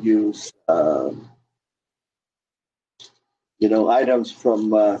cannot use, items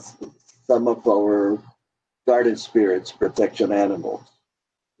from some of our garden spirits, protection animals.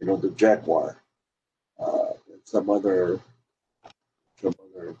 The jaguar, and some other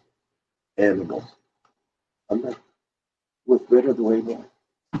animals. I'm not with better the way more.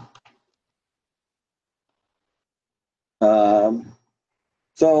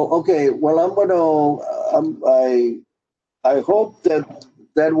 So okay, well, I hope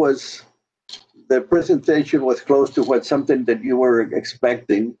that was the presentation was close to something that you were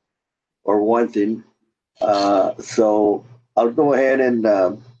expecting or wanting. So I'll go ahead and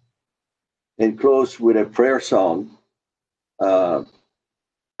close with a prayer song. I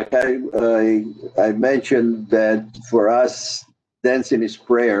mentioned that for us, dancing is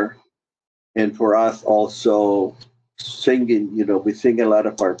prayer, and for us also singing. We sing a lot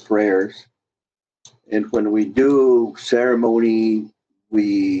of our prayers, and when we do ceremony,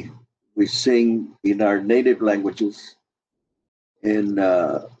 we sing in our native languages, and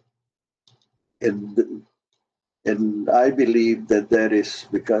I believe that is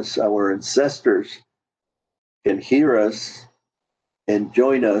because our ancestors can hear us and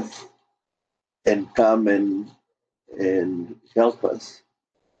join us and come and help us.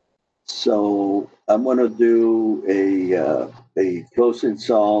 So I'm going to do a closing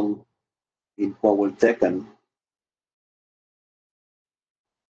song in Coahuiltecan.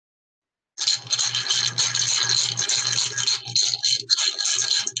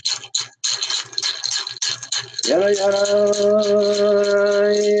 Yana yana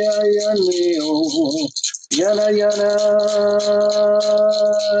ya neo, yana yana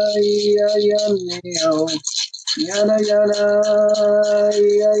ya neo, yana yana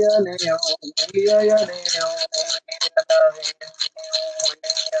ya neo, ya neo.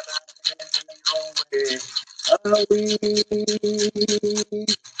 Awi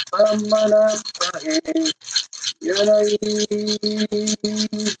pamana pahe, yanai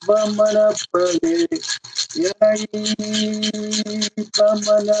pamana pahe, yanai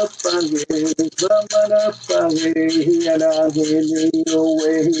pamana pahe, yanahele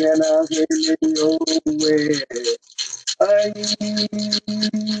owe, yanahele owe. Ay,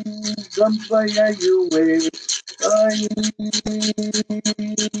 Gampaya Yue, ay,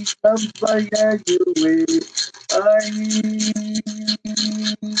 Gampaya Yue, ay,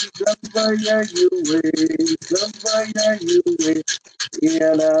 Gampaya Yue, Gampaya Yue,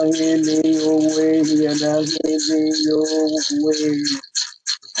 Yana Hele Owe, Yana Hele Owe.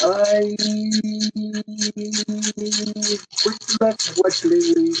 I quick luck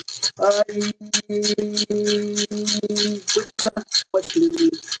Wesley. I quick luck Wesley.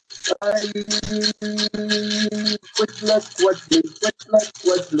 I quick luck Wesley. Quick luck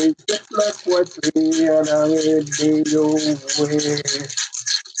Wesley. Quick luck Wesley. And I had the way.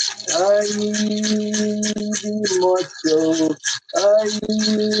 I be macho. I be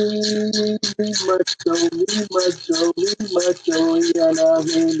macho. Be macho. Be macho. And I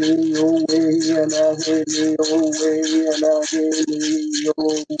really away. And I really away. And I really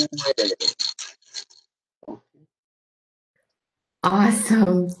away.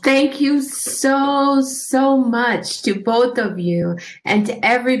 Awesome. Thank you so much to both of you and to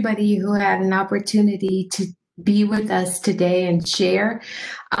everybody who had an opportunity to be with us today and share.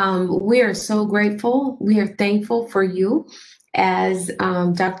 We are so grateful. We are thankful for you. As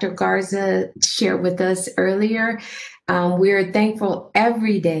Dr. Garza shared with us earlier, we are thankful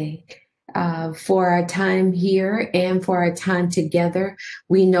every day for our time here and for our time together.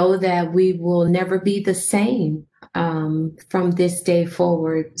 We know that we will never be the same from this day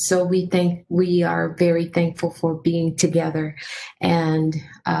forward. So we are very thankful for being together and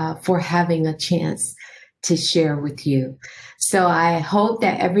for having a chance to share with you. So I hope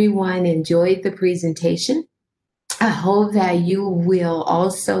that everyone enjoyed the presentation. I hope that you will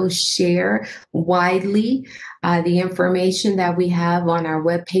also share widely the information that we have on our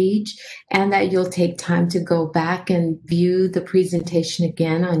webpage, and that you'll take time to go back and view the presentation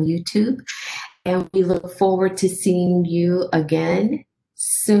again on YouTube. And we look forward to seeing you again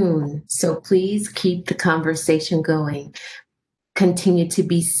soon. So please keep the conversation going. Continue to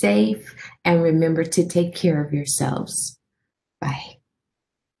be safe and remember to take care of yourselves. Bye.